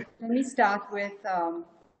 So let me start with,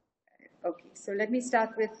 let me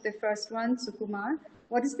start with the first one, Sukumar.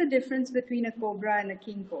 What is the difference between a cobra and a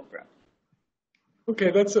king cobra? Okay,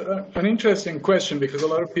 that's an interesting question because a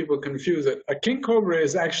lot of people confuse it. A king cobra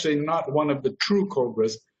is actually not one of the true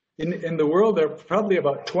cobras. In the world, there are probably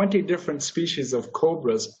about 20 different species of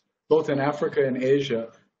cobras, both in Africa and Asia.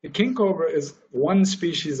 The king cobra is one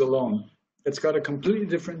species alone. It's got a completely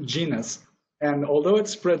different genus, and although it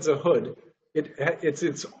spreads a hood,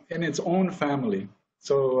 it's in its own family.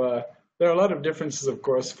 So there are a lot of differences, of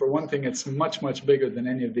course. For one thing, it's much, much bigger than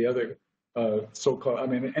any of the other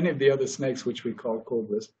any of the other snakes which we call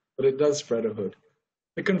cobras. but it does spread a hood.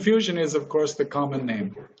 The confusion is, of course, the common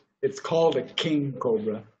name. It's called a king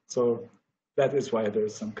cobra, so that is why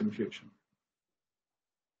there's some confusion.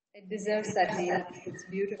 It deserves that name. It's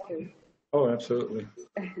beautiful. Oh, absolutely.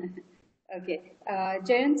 Okay.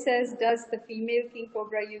 Jayant says, does the female king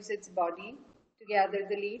cobra use its body to gather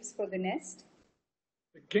the leaves for the nest?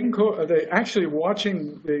 The king cobra, actually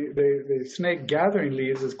watching the snake gathering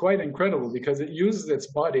leaves is quite incredible because it uses its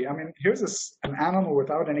body. I mean, here's an animal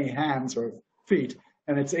without any hands or feet,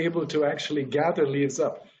 and it's able to actually gather leaves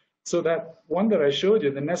up. So that one that I showed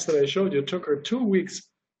you, the nest that I showed you, took her 2 weeks.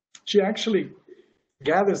 She actually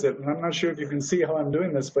gathers it, and I'm not sure if you can see how I'm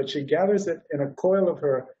doing this, but she gathers it in a coil of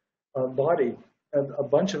her body, a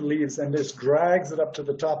bunch of leaves, and just drags it up to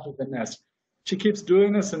the top of the nest. She keeps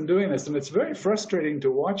doing this, and it's very frustrating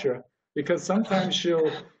to watch her because sometimes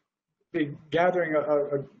she'll be gathering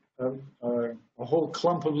a whole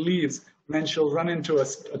clump of leaves, and then she'll run into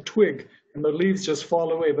a twig, and the leaves just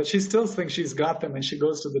fall away. But she still thinks she's got them, and she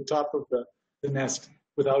goes to the top of the nest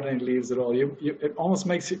without any leaves at all. It almost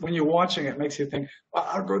makes you, when you're watching it, makes you think, well,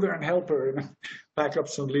 I'll go there and help her and pack up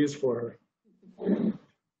some leaves for her.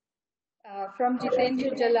 From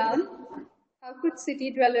Jitendra Jalan, how could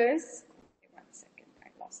city dwellers, one second, I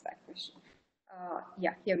lost that question.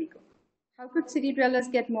 Yeah, here we go. How could city dwellers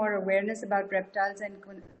get more awareness about reptiles and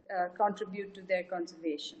contribute to their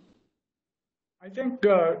conservation? I think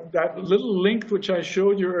that little link which I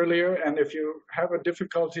showed you earlier, and if you have a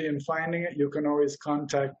difficulty in finding it, you can always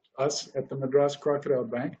contact us at the Madras Crocodile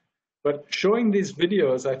Bank. But showing these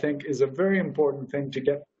videos, I think, is a very important thing to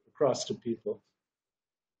get across to people.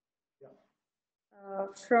 Yeah.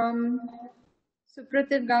 From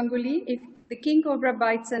Suprativ Ganguly, if the king cobra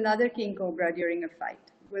bites another king cobra during a fight,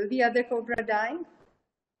 will the other cobra die?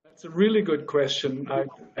 That's a really good question,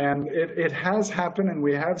 and it has happened, and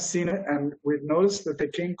we have seen it, and we've noticed that the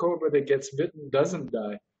king cobra that gets bitten doesn't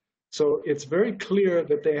die. So it's very clear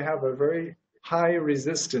that they have a very high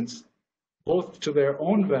resistance, both to their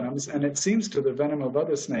own venoms, and it seems to the venom of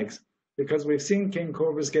other snakes, because we've seen king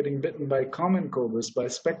cobras getting bitten by common cobras, by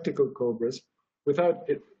spectacled cobras, without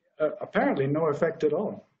apparently no effect at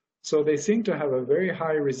all. So they seem to have a very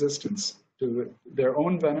high resistance to their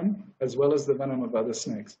own venom, as well as the venom of other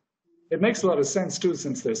snakes. It makes a lot of sense, too,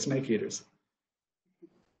 since they're snake eaters.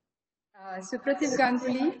 Suprativ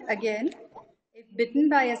Ganguly, again, if bitten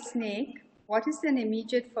by a snake, what is an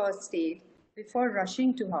immediate first aid before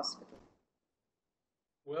rushing to hospital?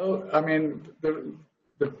 Well, I mean,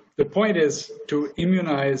 the point is to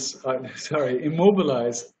immobilize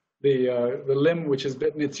the limb which is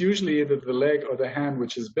bitten. It's usually either the leg or the hand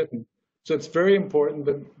which is bitten. So it's very important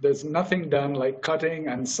that there's nothing done like cutting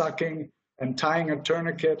and sucking and tying a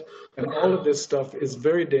tourniquet, and all of this stuff is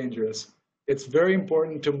very dangerous. It's very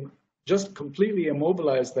important to just completely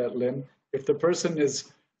immobilize that limb. If the person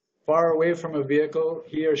is far away from a vehicle,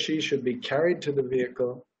 he or she should be carried to the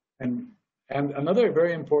vehicle. And another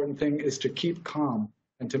very important thing is to keep calm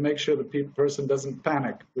and to make sure the person doesn't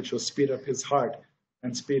panic, which will speed up his heart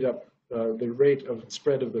and speed up the rate of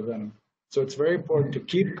spread of the venom. So it's very important to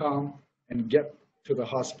keep calm and get to the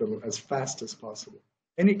hospital as fast as possible.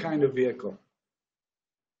 Any kind of vehicle.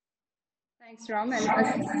 Thanks, Rom. And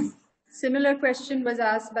a similar question was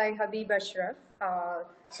asked by Habib Ashraf.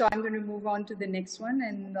 So I'm going to move on to the next one.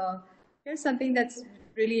 And here's something that's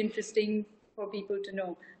really interesting for people to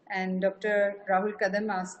know. And Dr. Rahul Kadam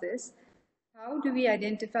asked this. How do we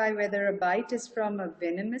identify whether a bite is from a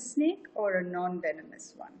venomous snake or a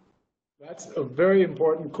non-venomous one? That's a very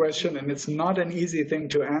important question, and it's not an easy thing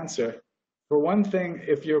to answer. For one thing,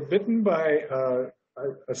 if you're bitten by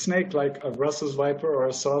a snake like a Russell's viper or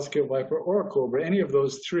a sawscale viper or a cobra, any of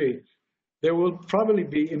those three, there will probably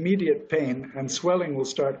be immediate pain, and swelling will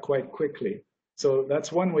start quite quickly. So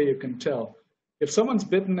that's one way you can tell. If someone's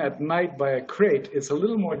bitten at night by a crate, it's a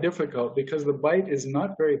little more difficult because the bite is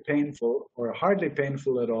not very painful or hardly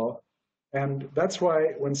painful at all. And that's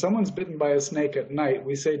why when someone's bitten by a snake at night,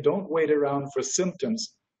 we say don't wait around for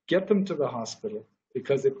symptoms. Get them to the hospital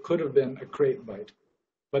because it could have been a crate bite.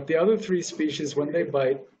 But the other three species, when they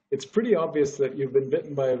bite, it's pretty obvious that you've been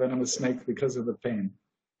bitten by a venomous snake because of the pain.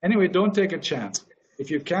 Anyway, don't take a chance. If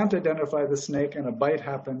you can't identify the snake and a bite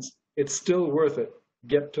happens, it's still worth it.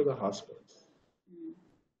 Get to the hospital.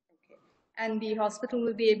 Okay. And the hospital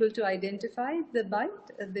will be able to identify the bite,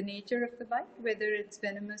 the nature of the bite, whether it's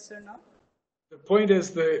venomous or not? The point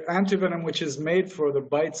is the antivenom which is made for the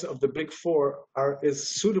bites of the big four is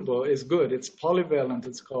suitable, is good. It's polyvalent,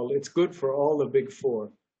 it's called. It's good for all the big four.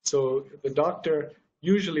 So the doctor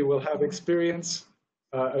usually will have experience.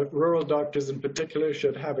 Rural doctors in particular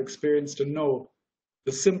should have experience to know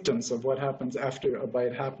the symptoms of what happens after a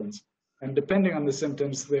bite happens. And depending on the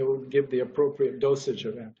symptoms, they will give the appropriate dosage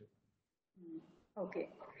of antibiotics. Okay.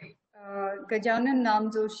 Gajanan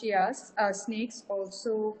Nam Joshi asks, are snakes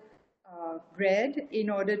also bred in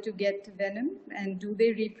order to get venom? And do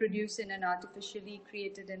they reproduce in an artificially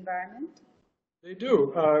created environment? They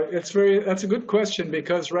do. That's a good question,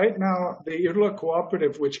 because right now the Irla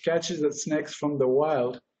Cooperative, which catches its snakes from the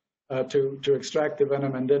wild to extract the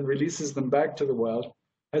venom and then releases them back to the wild,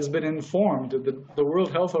 has been informed. The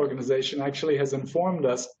World Health Organization actually has informed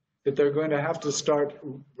us that they're going to have to start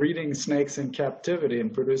breeding snakes in captivity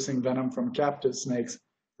and producing venom from captive snakes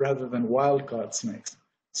rather than wild-caught snakes.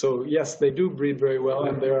 So yes, they do breed very well,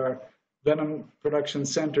 and there are venom production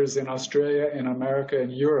centers in Australia, in America,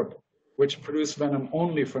 and Europe, which produce venom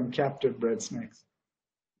only from captive bred snakes.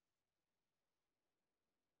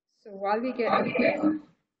 So while we get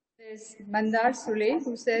there's Mandar Sule,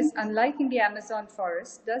 who says, unlike in the Amazon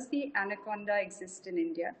forest, does the anaconda exist in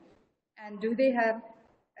India? And do they have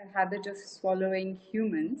a habit of swallowing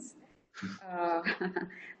humans?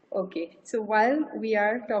 Okay, so while we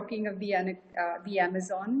are talking of the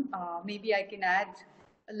Amazon, maybe I can add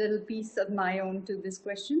a little piece of my own to this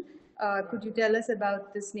question. Could you tell us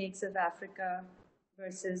about the snakes of Africa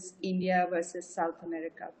versus India versus South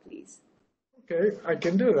America, please? Okay, I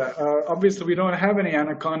can do that. Obviously, we don't have any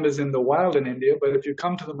anacondas in the wild in India, but if you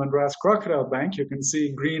come to the Madras Crocodile Bank, you can see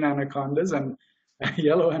green anacondas and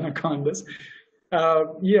yellow anacondas.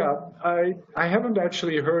 Yeah, I haven't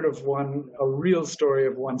actually heard of a real story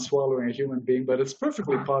of one swallowing a human being, but it's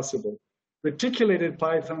perfectly possible. Reticulated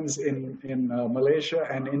pythons in Malaysia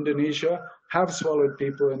and Indonesia have swallowed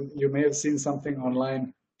people, and you may have seen something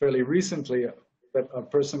online fairly recently that a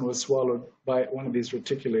person was swallowed by one of these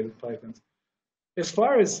reticulated pythons. As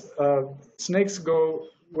far as snakes go,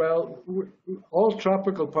 well, all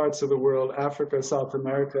tropical parts of the world, Africa, South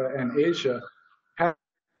America, and Asia, have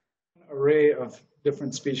an array of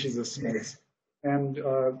different species of snakes. And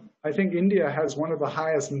I think India has one of the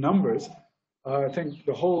highest numbers. I think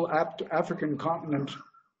the whole African continent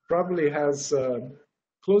probably has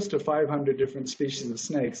close to 500 different species of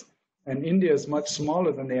snakes. And India is much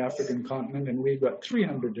smaller than the African continent, and we've got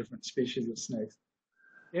 300 different species of snakes.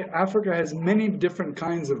 Africa has many different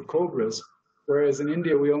kinds of cobras, whereas in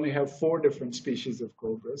India we only have 4 different species of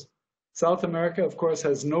cobras. South America, of course,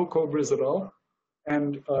 has no cobras at all.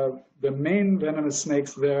 And the main venomous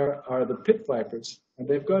snakes there are the pit vipers. And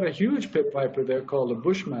they've got a huge pit viper there called a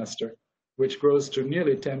bushmaster, which grows to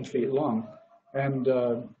nearly 10 feet long. And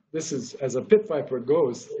this is, as a pit viper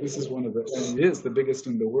goes, this is and it is the biggest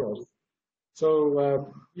in the world.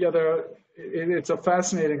 So yeah, it's a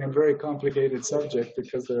fascinating and very complicated subject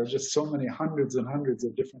because there are just so many hundreds and hundreds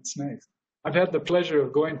of different snakes. I've had the pleasure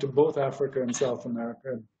of going to both Africa and South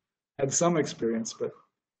America and had some experience, but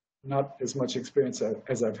not as much experience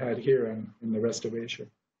as I've had here and in the rest of Asia.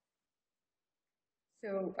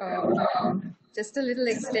 So just a little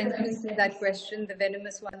extension to that question, the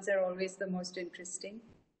venomous ones are always the most interesting.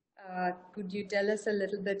 Could you tell us a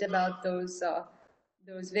little bit about those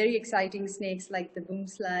very exciting snakes like the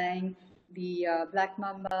boomslang, the black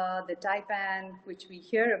mamba, the taipan, which we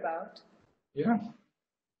hear about? Yeah.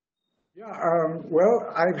 Yeah,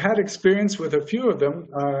 well, I've had experience with a few of them.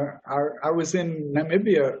 I was in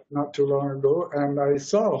Namibia not too long ago, and I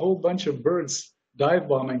saw a whole bunch of birds dive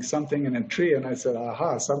bombing something in a tree, and I said,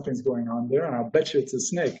 aha, something's going on there, and I'll bet you it's a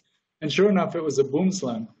snake. And sure enough, it was a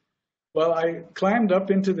boomslang. Well, I climbed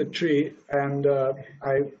up into the tree, and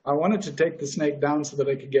I wanted to take the snake down so that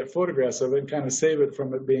I could get photographs of it and kind of save it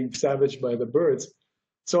from it being savaged by the birds.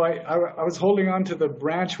 So I was holding on to the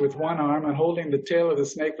branch with one arm and holding the tail of the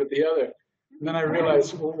snake with the other. And then I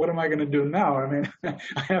realized, well, what am I going to do now? I mean,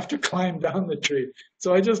 I have to climb down the tree.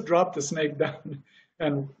 So I just dropped the snake down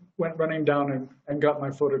and went running down and got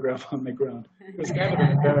my photograph on the ground. It was kind of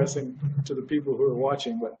embarrassing to the people who were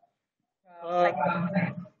watching, but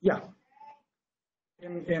yeah.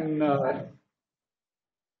 In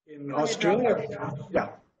Australia, yeah.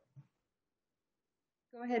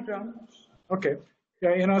 Go ahead, Rom. Okay.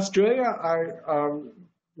 Yeah, in Australia,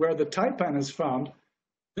 where the taipan is found,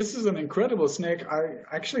 this is an incredible snake. I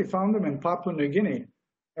actually found them in Papua New Guinea,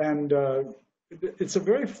 and it's a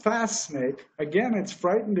very fast snake. Again, it's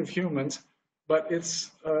frightened of humans, but it's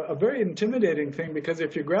a very intimidating thing because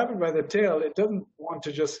if you grab it by the tail, it doesn't want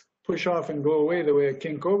to just push off and go away the way a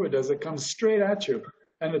king cobra does. It comes straight at you,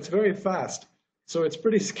 and it's very fast. So it's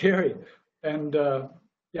pretty scary. And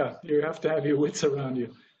yeah, you have to have your wits around you.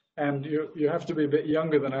 And you have to be a bit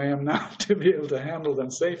younger than I am now to be able to handle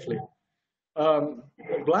them safely.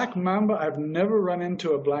 Black mamba, I've never run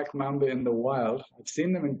into a black mamba in the wild. I've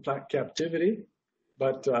seen them in captivity,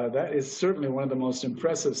 But that is certainly one of the most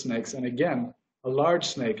impressive snakes. And again, a large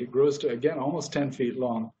snake. It grows to, again, almost 10 feet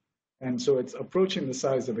long. And so it's approaching the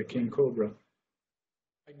size of a king cobra.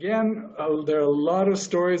 Again, there are a lot of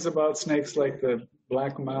stories about snakes like the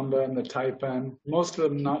black mamba and the taipan. Most of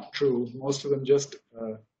them not true. Most of them just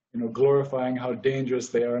glorifying how dangerous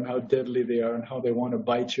they are and how deadly they are and how they want to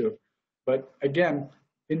bite you. But again,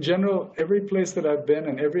 in general, every place that I've been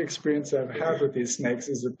and every experience I've had with these snakes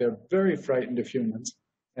is that they're very frightened of humans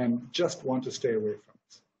and just want to stay away from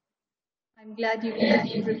us. I'm glad you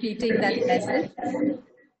keep repeating that message.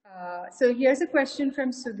 So here's a question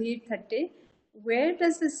from Sudhir Thatte. Where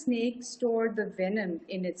does the snake store the venom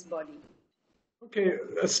in its body? Okay,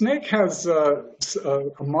 a snake has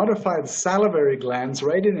modified salivary glands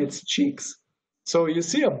right in its cheeks. So you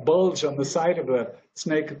see a bulge on the side of a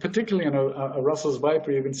snake, particularly in a Russell's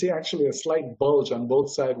viper. You can see actually a slight bulge on both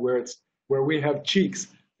sides where we have cheeks.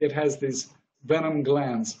 It has these venom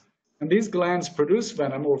glands. And these glands produce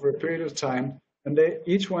venom over a period of time, and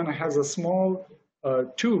each one has a small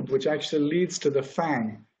tube which actually leads to the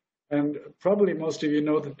fang. And probably most of you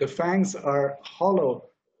know that the fangs are hollow,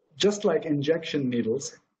 just like injection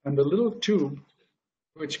needles, and the little tube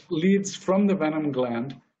which leads from the venom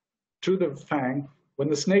gland to the fang, when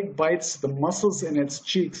the snake bites, the muscles in its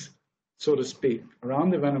cheeks, so to speak, around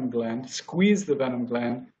the venom gland, squeeze the venom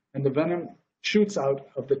gland, and the venom shoots out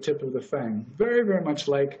of the tip of the fang. Very, very much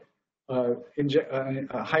like a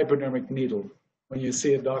hypodermic needle. When you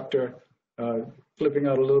see a doctor flipping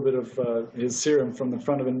out a little bit of his serum from the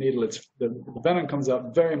front of a needle, the venom comes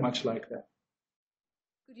out very much like that.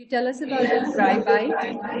 Could you tell us about the dry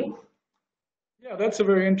bite? Yeah, that's a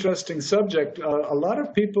very interesting subject. A lot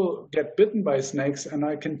of people get bitten by snakes, and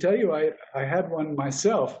I can tell you I had one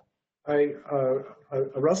myself. A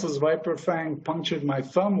Russell's viper fang punctured my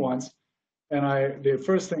thumb once, and the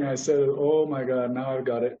first thing I said, oh my God, now I've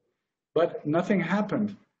got it. But nothing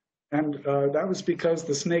happened, and that was because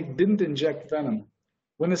the snake didn't inject venom.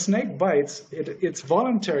 When a snake bites, it's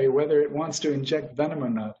voluntary whether it wants to inject venom or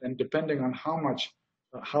not, and depending on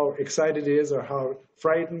how excited he is or how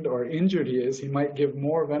frightened or injured he is, he might give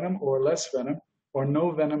more venom or less venom or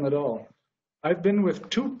no venom at all. I've been with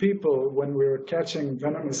 2 people when we were catching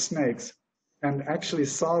venomous snakes and actually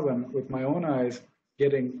saw them with my own eyes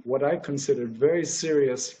getting what I considered very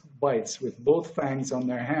serious bites with both fangs on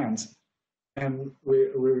their hands. And we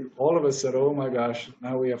all of us said, oh my gosh,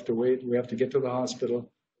 now we have to wait. We have to get to the hospital.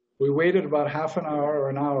 We waited about half an hour or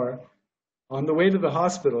an hour on the way to the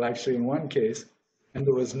hospital, actually, in one case, and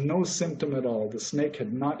there was no symptom at all. The snake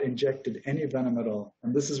had not injected any venom at all.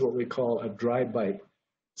 And this is what we call a dry bite.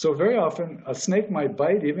 So very often, a snake might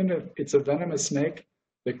bite, even if it's a venomous snake.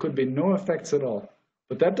 There could be no effects at all.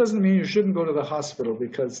 But that doesn't mean you shouldn't go to the hospital,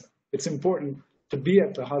 because it's important to be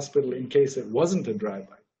at the hospital in case it wasn't a dry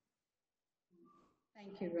bite.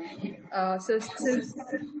 Thank you, Ron. So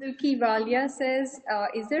Silky Valia says,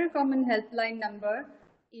 is there a common helpline number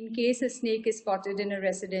in case a snake is spotted in a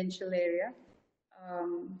residential area?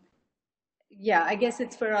 Yeah, I guess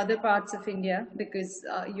it's for other parts of India, because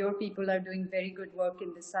your people are doing very good work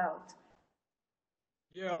in the south.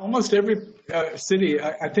 Yeah, almost every city,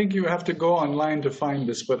 I think you have to go online to find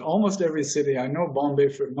this, but almost every city, I know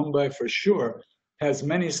Mumbai for sure, has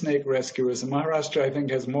many snake rescuers. And Maharashtra, I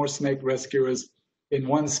think, has more snake rescuers in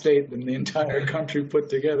one state than the entire country put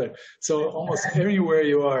together. So almost anywhere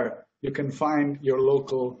you are, you can find your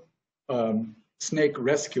local snake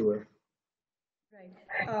rescuer.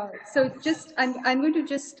 So I'm going to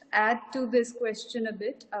just add to this question a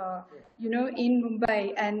bit. In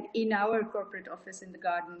Mumbai and in our corporate office in the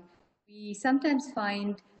garden, we sometimes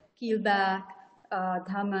find keelback,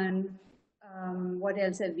 dhaman. What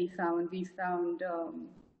else have we found? We found,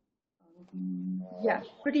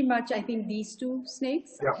 pretty much, I think, these 2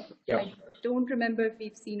 snakes. Yeah. I don't remember if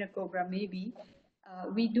we've seen a cobra, maybe.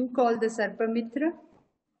 We do call the Sarpamitra.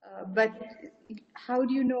 But how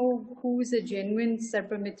do you know who's a genuine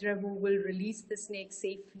Sarpamitra who will release the snake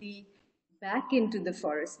safely back into the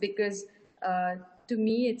forest? Because to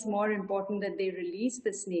me, it's more important that they release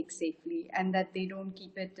the snake safely and that they don't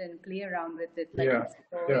keep it and play around with it like it's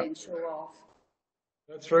a toy and show off.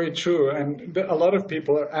 That's very true. And a lot of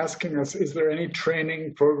people are asking us, is there any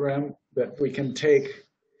training program that we can take?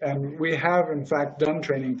 And we have, in fact, done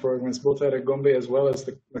training programs both at Agombe as well as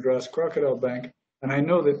the Madras Crocodile Bank. And I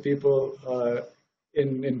know that people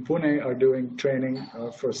in Pune are doing training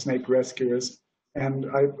for snake rescuers. And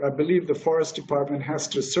I believe the Forest Department has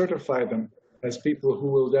to certify them as people who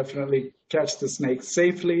will definitely catch the snake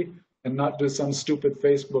safely and not do some stupid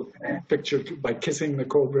Facebook picture by kissing the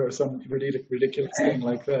cobra or some ridiculous thing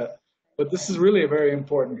like that. But this is really a very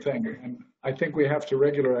important thing. And I think we have to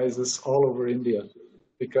regularize this all over India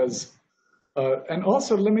because, and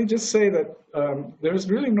also let me just say that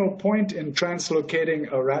there's really no point in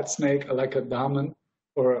translocating a rat snake like a daman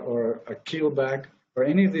or a keelback or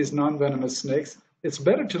any of these non-venomous snakes. It's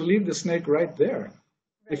better to leave the snake right there.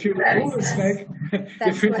 If you remove the snake,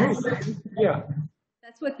 yeah.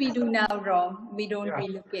 That's what we do now, Rom. We don't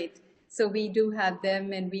relocate. So we do have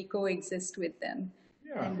them and we coexist with them.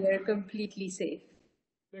 Yeah. And they're completely safe.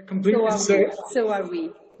 They're completely safe. So are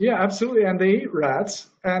we. Yeah, absolutely. And they eat rats.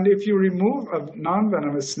 And if you remove a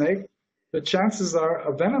non-venomous snake, the chances are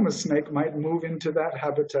a venomous snake might move into that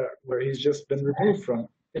habitat where he's just been removed from.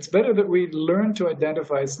 It's better that we learn to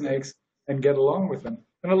identify snakes and get along with them.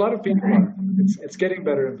 And a lot of people are. It's getting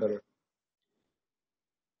better and better.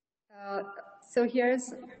 So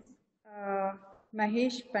here's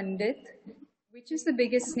Mahesh Pandit. Which is the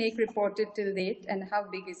biggest snake reported till date, and how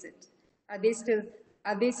big is it? Are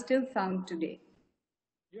they still found today?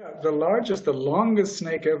 Yeah, the largest, the longest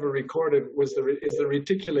snake ever recorded is the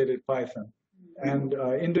reticulated python, and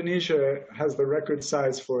Indonesia has the record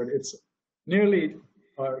size for it. It's nearly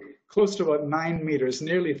close to about 9 meters,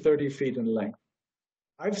 nearly 30 feet in length.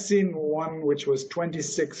 I've seen one which was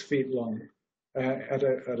 26 feet long at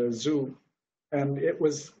a zoo, and it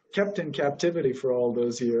was kept in captivity for all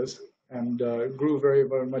those years and grew very,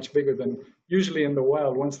 very much bigger than usually in the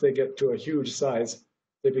wild. Once they get to a huge size,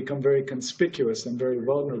 they become very conspicuous and very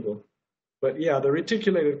vulnerable. But yeah, the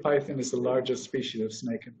reticulated python is the largest species of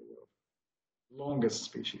snake in the world, longest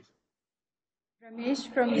species.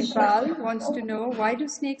 Ramesh from Nepal wants to know, why do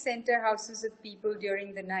snakes enter houses of people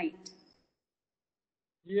during the night?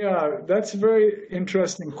 Yeah, that's a very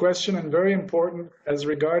interesting question and very important as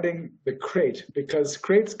regarding the crate, because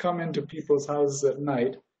crates come into people's houses at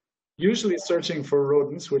night, usually searching for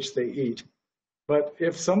rodents, which they eat. But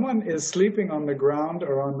if someone is sleeping on the ground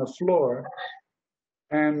or on the floor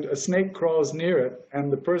and a snake crawls near it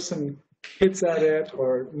and the person hits at it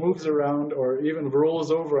or moves around or even rolls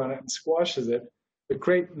over on it and squashes it, the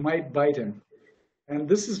crate might bite him. And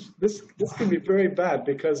this can be very bad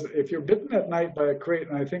because if you're bitten at night by a crate,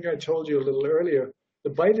 and I think I told you a little earlier, the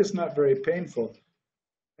bite is not very painful.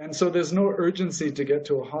 And so there's no urgency to get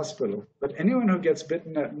to a hospital. But anyone who gets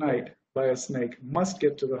bitten at night by a snake must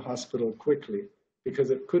get to the hospital quickly because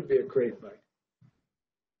it could be a crate bite.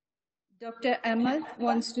 Dr. Ahmed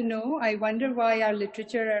wants to know, I wonder why our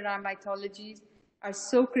literature and our mythologies are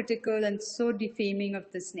so critical and so defaming of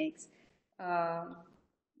the snakes.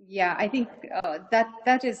 Yeah, I think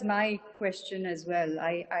that is my question as well.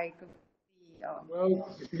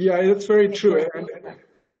 Well, yeah, it's very true. And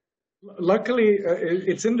luckily,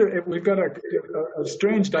 we've got a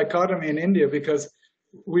strange dichotomy in India because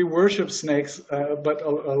we worship snakes, but a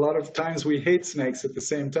lot of times we hate snakes at the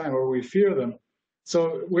same time, or we fear them.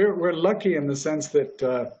 So we're lucky in the sense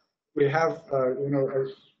that we have a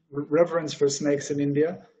reverence for snakes in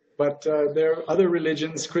India. But there are other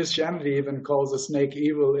religions. Christianity even calls a snake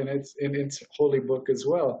evil in its holy book as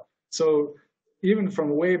well. So even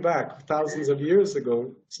from way back, thousands of years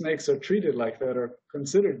ago, snakes are treated like that, or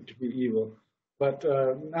considered to be evil. But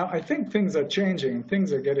now I think things are changing.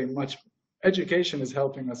 Things are getting much. Education is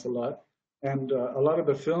helping us a lot, and a lot of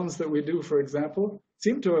the films that we do, for example,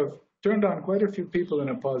 seem to have turned on quite a few people in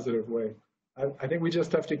a positive way. I think we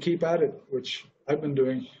just have to keep at it, which I've been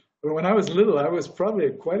doing. When I was little, I was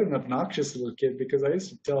probably quite an obnoxious little kid because I used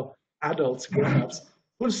to tell adults, grown-ups,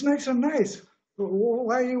 well, snakes are nice.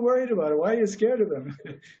 Why are you worried about it? Why are you scared of them?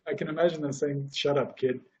 I can imagine them saying, shut up,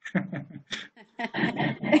 kid.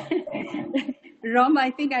 Rom,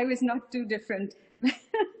 I think I was not too different.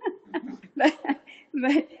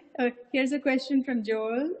 but here's a question from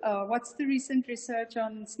Joel. What's the recent research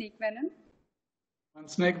on snake venom? On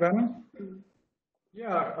snake venom?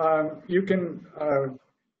 Yeah, you can...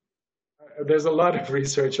 there's a lot of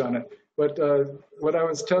research on it, but what I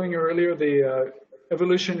was telling you earlier, the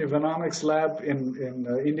Evolutionary Venomics Lab in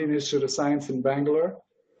Indian Institute of Science in Bangalore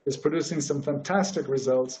is producing some fantastic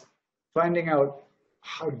results, finding out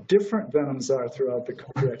how different venoms are throughout the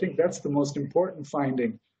country. I think that's the most important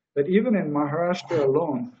finding, that even in Maharashtra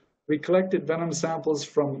alone, we collected venom samples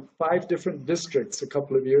from 5 different districts a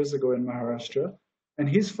couple of years ago in Maharashtra, and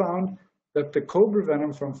he's found that the cobra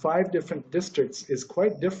venom from 5 different districts is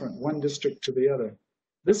quite different, one district to the other.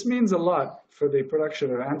 This means a lot for the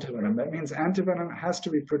production of antivenom. That means antivenom has to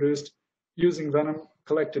be produced using venom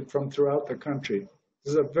collected from throughout the country.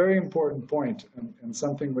 This is a very important point and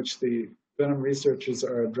something which the venom researchers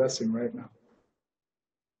are addressing right now.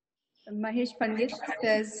 Mahesh Pandit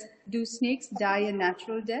says, do snakes die a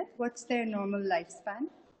natural death? What's their normal lifespan?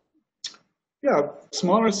 Yeah,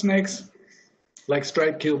 smaller snakes like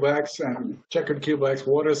striped keelbacks and checkered keelbacks,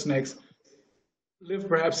 water snakes, live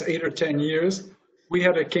perhaps 8 or 10 years. We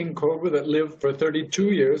had a king cobra that lived for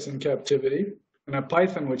 32 years in captivity, and a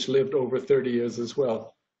python which lived over 30 years as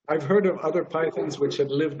well. I've heard of other pythons which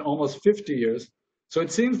had lived almost 50 years. So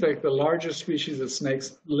it seems like the larger species of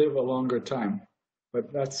snakes live a longer time.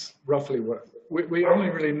 But that's roughly what we only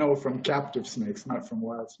really know from captive snakes, not from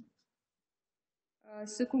wild snakes.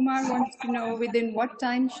 Sukumar wants to know within what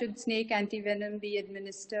time should snake antivenom be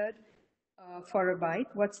administered for a bite?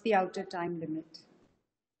 What's the outer time limit?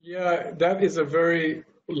 Yeah, that is a very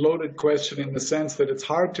loaded question in the sense that it's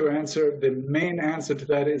hard to answer. The main answer to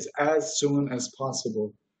that is as soon as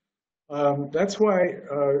possible. That's why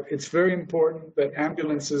it's very important that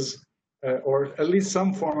ambulances or at least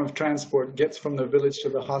some form of transport gets from the village to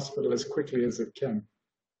the hospital as quickly as it can.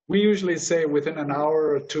 We usually say within an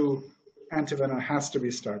hour or two, antivenom has to be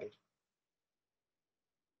started.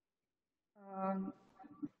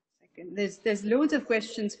 There's loads of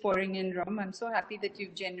questions pouring in, Rom. I'm so happy that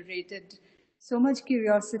you've generated so much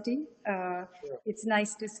curiosity. It's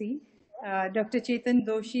nice to see. Dr. Chetan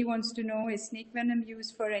Doshi wants to know, is snake venom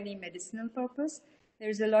used for any medicinal purpose?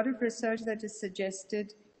 There's a lot of research that has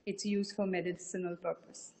suggested it's used for medicinal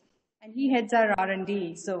purpose. And he heads our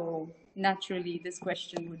R&D, so naturally this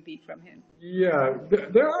question would be from him. Yeah,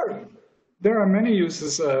 there are many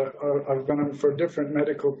uses of venom for different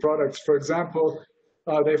medical products. For example,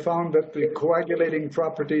 they found that the coagulating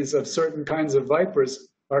properties of certain kinds of vipers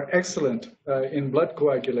are excellent in blood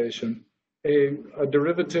coagulation. A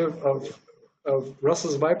derivative of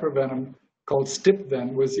Russell's viper venom called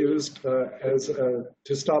Stipven was used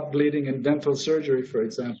to stop bleeding in dental surgery, for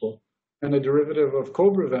example. And a derivative of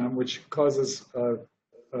cobra venom, which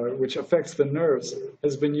which affects the nerves,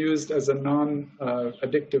 has been used as a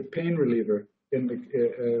non-addictive pain reliever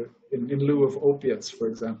in lieu of opiates, for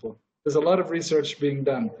example. There's a lot of research being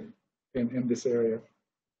done in this area.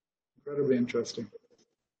 Incredibly interesting.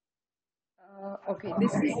 Okay,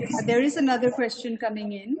 there is another question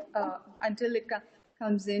coming in. Until it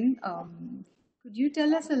comes in, could you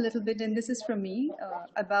tell us a little bit, and this is from me,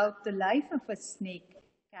 about the life of a snake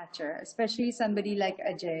catcher, especially somebody like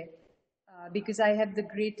Ajay, because I have the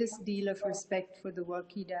greatest deal of respect for the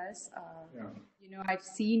work he does. You know, I've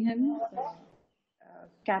seen him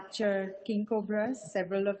capture king cobras,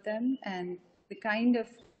 several of them, and the kind of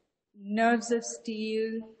nerves of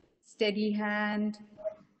steel, steady hand,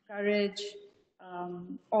 courage,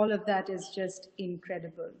 all of that is just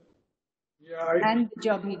incredible. Yeah, and the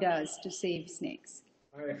job he does to save snakes.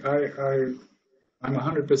 I'm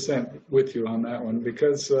 100% with you on that one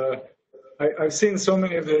because I've seen so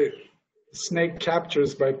many of the snake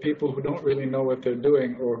captures by people who don't really know what they're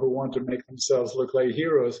doing or who want to make themselves look like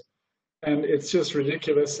heroes. And it's just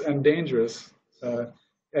ridiculous and dangerous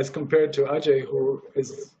as compared to Ajay, who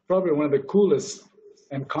is probably one of the coolest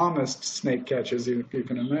and calmest snake catchers you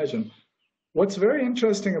can imagine. What's very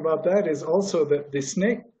interesting about that is also that the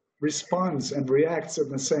snake responds and reacts in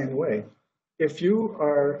the same way. If you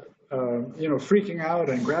are, freaking out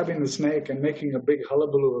and grabbing the snake and making a big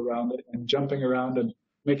hullabaloo around it and jumping around and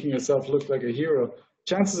making yourself look like a hero,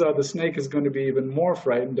 chances are the snake is going to be even more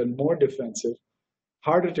frightened and more defensive,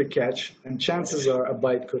 harder to catch, and chances are a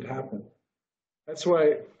bite could happen. That's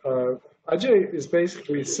why Ajay is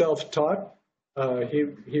basically self-taught.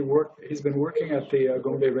 He's been working at the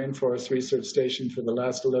Gombe Rainforest Research Station for the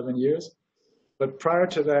last 11 years. But prior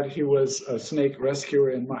to that, he was a snake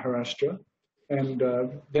rescuer in Maharashtra and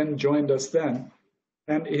then joined us then.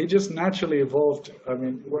 And he just naturally evolved. I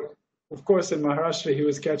mean, of course, in Maharashtra, he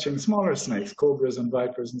was catching smaller snakes, cobras and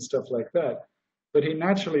vipers and stuff like that. But he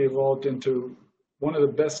naturally evolved into one of the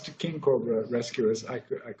best king cobra rescuers I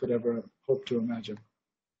could ever hope to imagine.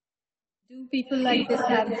 Do people like this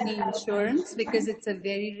have any insurance? Because it's a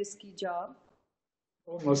very risky job.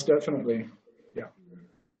 Oh, most definitely, yeah.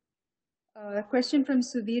 A question from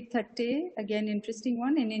Sudhir Thatte, again, interesting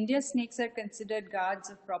one. In India, snakes are considered guards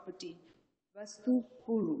of property, Vastu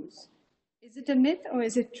Purus. Is it a myth or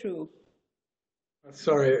is it true?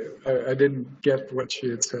 Sorry, I didn't get what she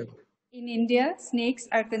had said. In India, snakes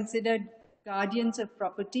are considered guardians of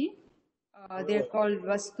property. They're called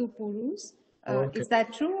Vastu Purus. Okay. Is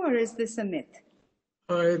that true or is this a myth?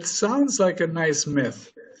 It sounds like a nice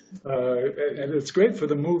myth. And it's great for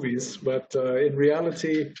the movies, but in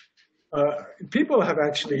reality, people have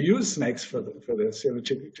actually used snakes for this,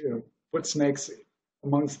 to put snakes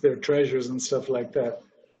amongst their treasures and stuff like that.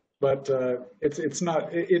 But it's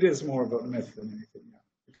not. It is more of a myth than anything.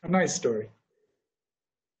 A nice story.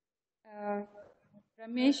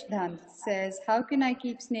 Ramesh Dhant says, "How can I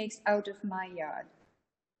keep snakes out of my yard?"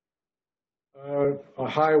 A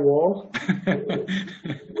high wall.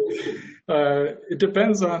 It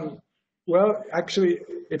depends on, well, actually,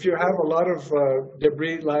 if you have a lot of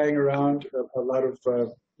debris lying around, a lot of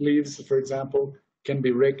leaves, for example, can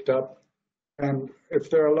be raked up. And if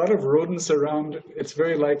there are a lot of rodents around, it's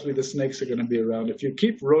very likely the snakes are going to be around. If you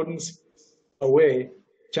keep rodents away,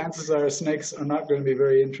 chances are snakes are not going to be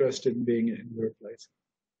very interested in being in your place.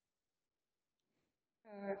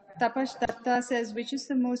 Tapash Datta says, which is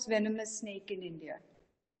the most venomous snake in India?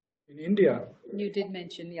 In India? You did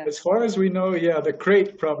mention, yeah. As far as we know, yeah, the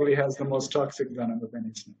crate probably has the most toxic venom of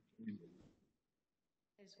any snake.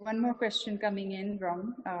 There's one more question coming in,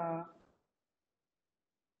 Rom.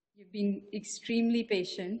 You've been extremely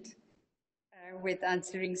patient with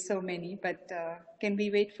answering so many, but can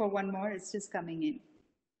we wait for one more? It's just coming in.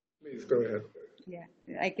 Please, go ahead. Yeah,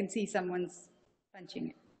 I can see someone's punching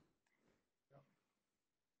it.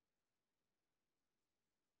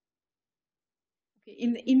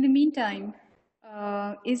 Okay. In the meantime,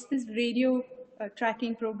 is this radio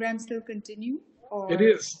tracking program still continue? Or it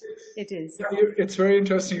is. It is. It's very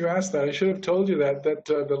interesting you asked that. I should have told you that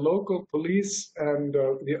the local police and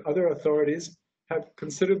the other authorities have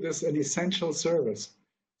considered this an essential service.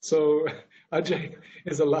 So Ajay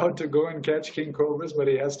is allowed to go and catch king cobras, but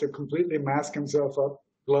he has to completely mask himself up,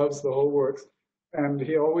 gloves, the whole works. And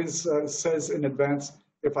he always says in advance,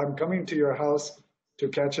 if I'm coming to your house to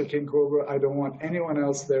catch a king cobra, I don't want anyone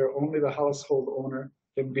else there. Only the household owner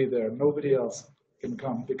can be there. Nobody else can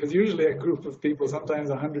come. Because usually a group of people, sometimes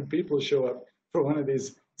 100 people show up for one of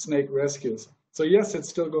these snake rescues. So yes, it's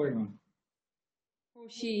still going on.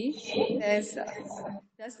 She says,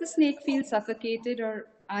 does the snake feel suffocated or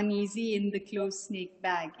uneasy in the closed snake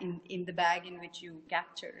bag, in the bag in which you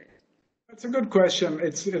capture it? That's a good question.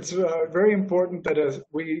 It's very important that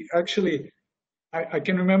we actually, I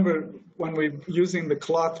can remember when we're using the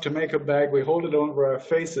cloth to make a bag, we hold it over our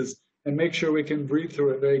faces and make sure we can breathe through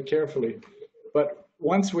it very carefully. But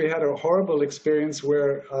once we had a horrible experience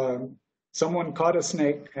where someone caught a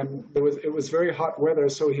snake and it was very hot weather,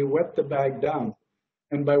 so he wet the bag down.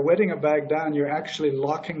 And by wetting a bag down, you're actually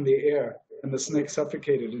locking the air and the snake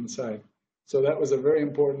suffocated inside. So that was a very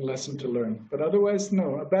important lesson to learn. But otherwise,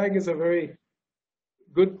 no, a bag is a very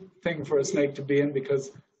good thing for a snake to be in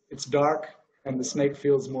because it's dark and the snake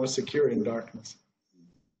feels more secure in darkness.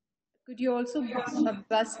 Could you also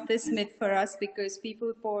bust this myth for us? Because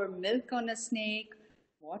people pour milk on a snake,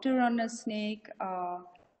 water on a snake,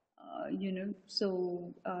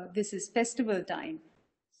 so this is festival time.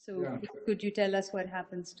 So yeah. Could you tell us what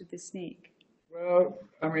happens to the snake? Well,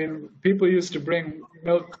 I mean, people used to bring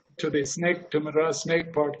milk to the Madras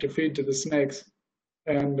Snake Park to feed to the snakes.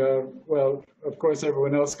 And, well, of course,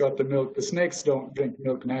 everyone else got the milk. The snakes don't drink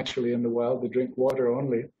milk naturally in the wild. They drink water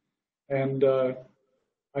only. And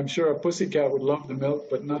I'm sure a pussycat would love the milk,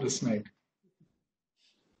 but not a snake.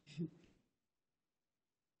 Yeah,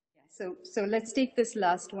 so let's take this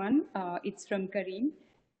last one. It's from Kareem.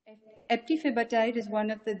 Eptifibatide is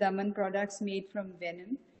one of the Daman products made from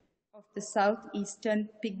venom of the southeastern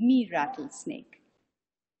pygmy rattlesnake.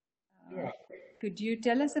 Yeah. Could you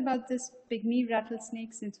tell us about this pygmy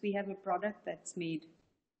rattlesnake, since we have a product that's made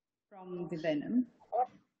from the venom?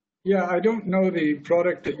 Yeah, I don't know the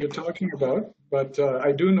product that you're talking about, but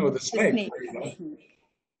I do know the snake.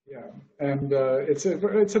 Yeah, and it's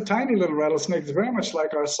a tiny little rattlesnake. It's very much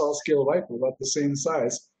like our saw-scale viper, about the same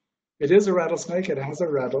size. It is a rattlesnake. It has a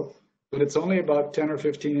rattle, but it's only about 10 or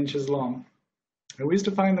 15 inches long. And we used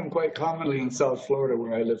to find them quite commonly in South Florida,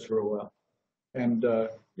 where I lived for a while. And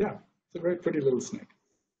yeah, it's a very pretty little snake.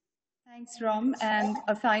 Thanks, Rom. And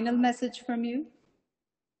a final message from you?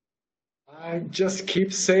 Just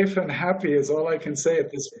keep safe and happy is all I can say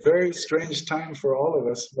at this very strange time for all of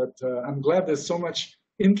us. But I'm glad there's so much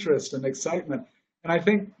interest and excitement. And I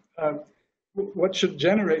think what should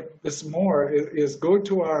generate this more is go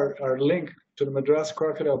to our link to the Madras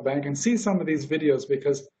Crocodile Bank and see some of these videos,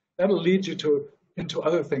 because that'll lead you into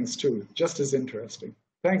other things too, just as interesting.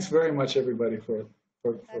 Thanks very much, everybody, for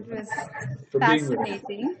that was being with us.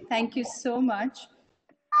 Fascinating. Thank you so much.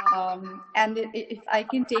 And if I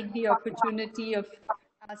can take the opportunity of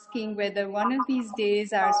asking whether one of these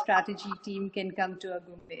days our strategy team can come to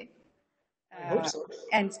Agumbe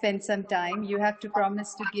and spend some time, you have to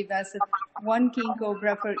promise to give us one king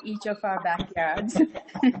cobra for each of our backyards.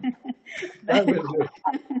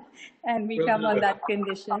 And we come on that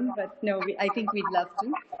condition, but no, I think we'd love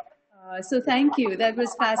to. So thank you. That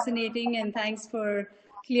was fascinating, and thanks for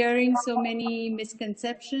clearing so many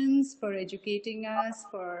misconceptions, for educating us,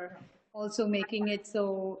 for also making it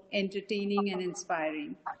so entertaining and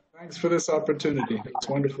inspiring. Thanks for this opportunity. It's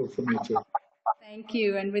wonderful for me too. Thank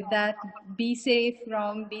you. And with that, be safe,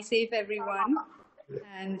 Rom. Be safe, everyone.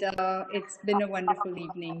 And it's been a wonderful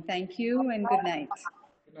evening. Thank you and good night.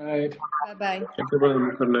 Good night. Bye-bye. Everyone,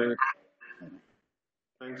 good night.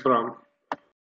 Thanks, Ram.